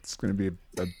creature. It's going to be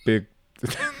a big...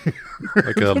 Like a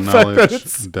fact that knowledge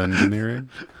it's- dungeoneering.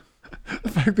 The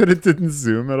fact that it didn't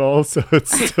zoom at all, so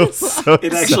it's still so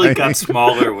It actually got tiny.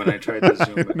 smaller when I tried to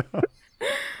zoom in.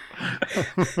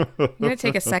 I'm gonna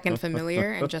take a second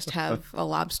familiar and just have a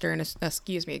lobster and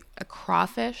a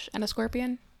crawfish and a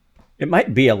scorpion. It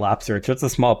might be a lobster. It's just a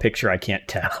small picture. I can't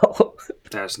tell.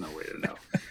 There's no way to know.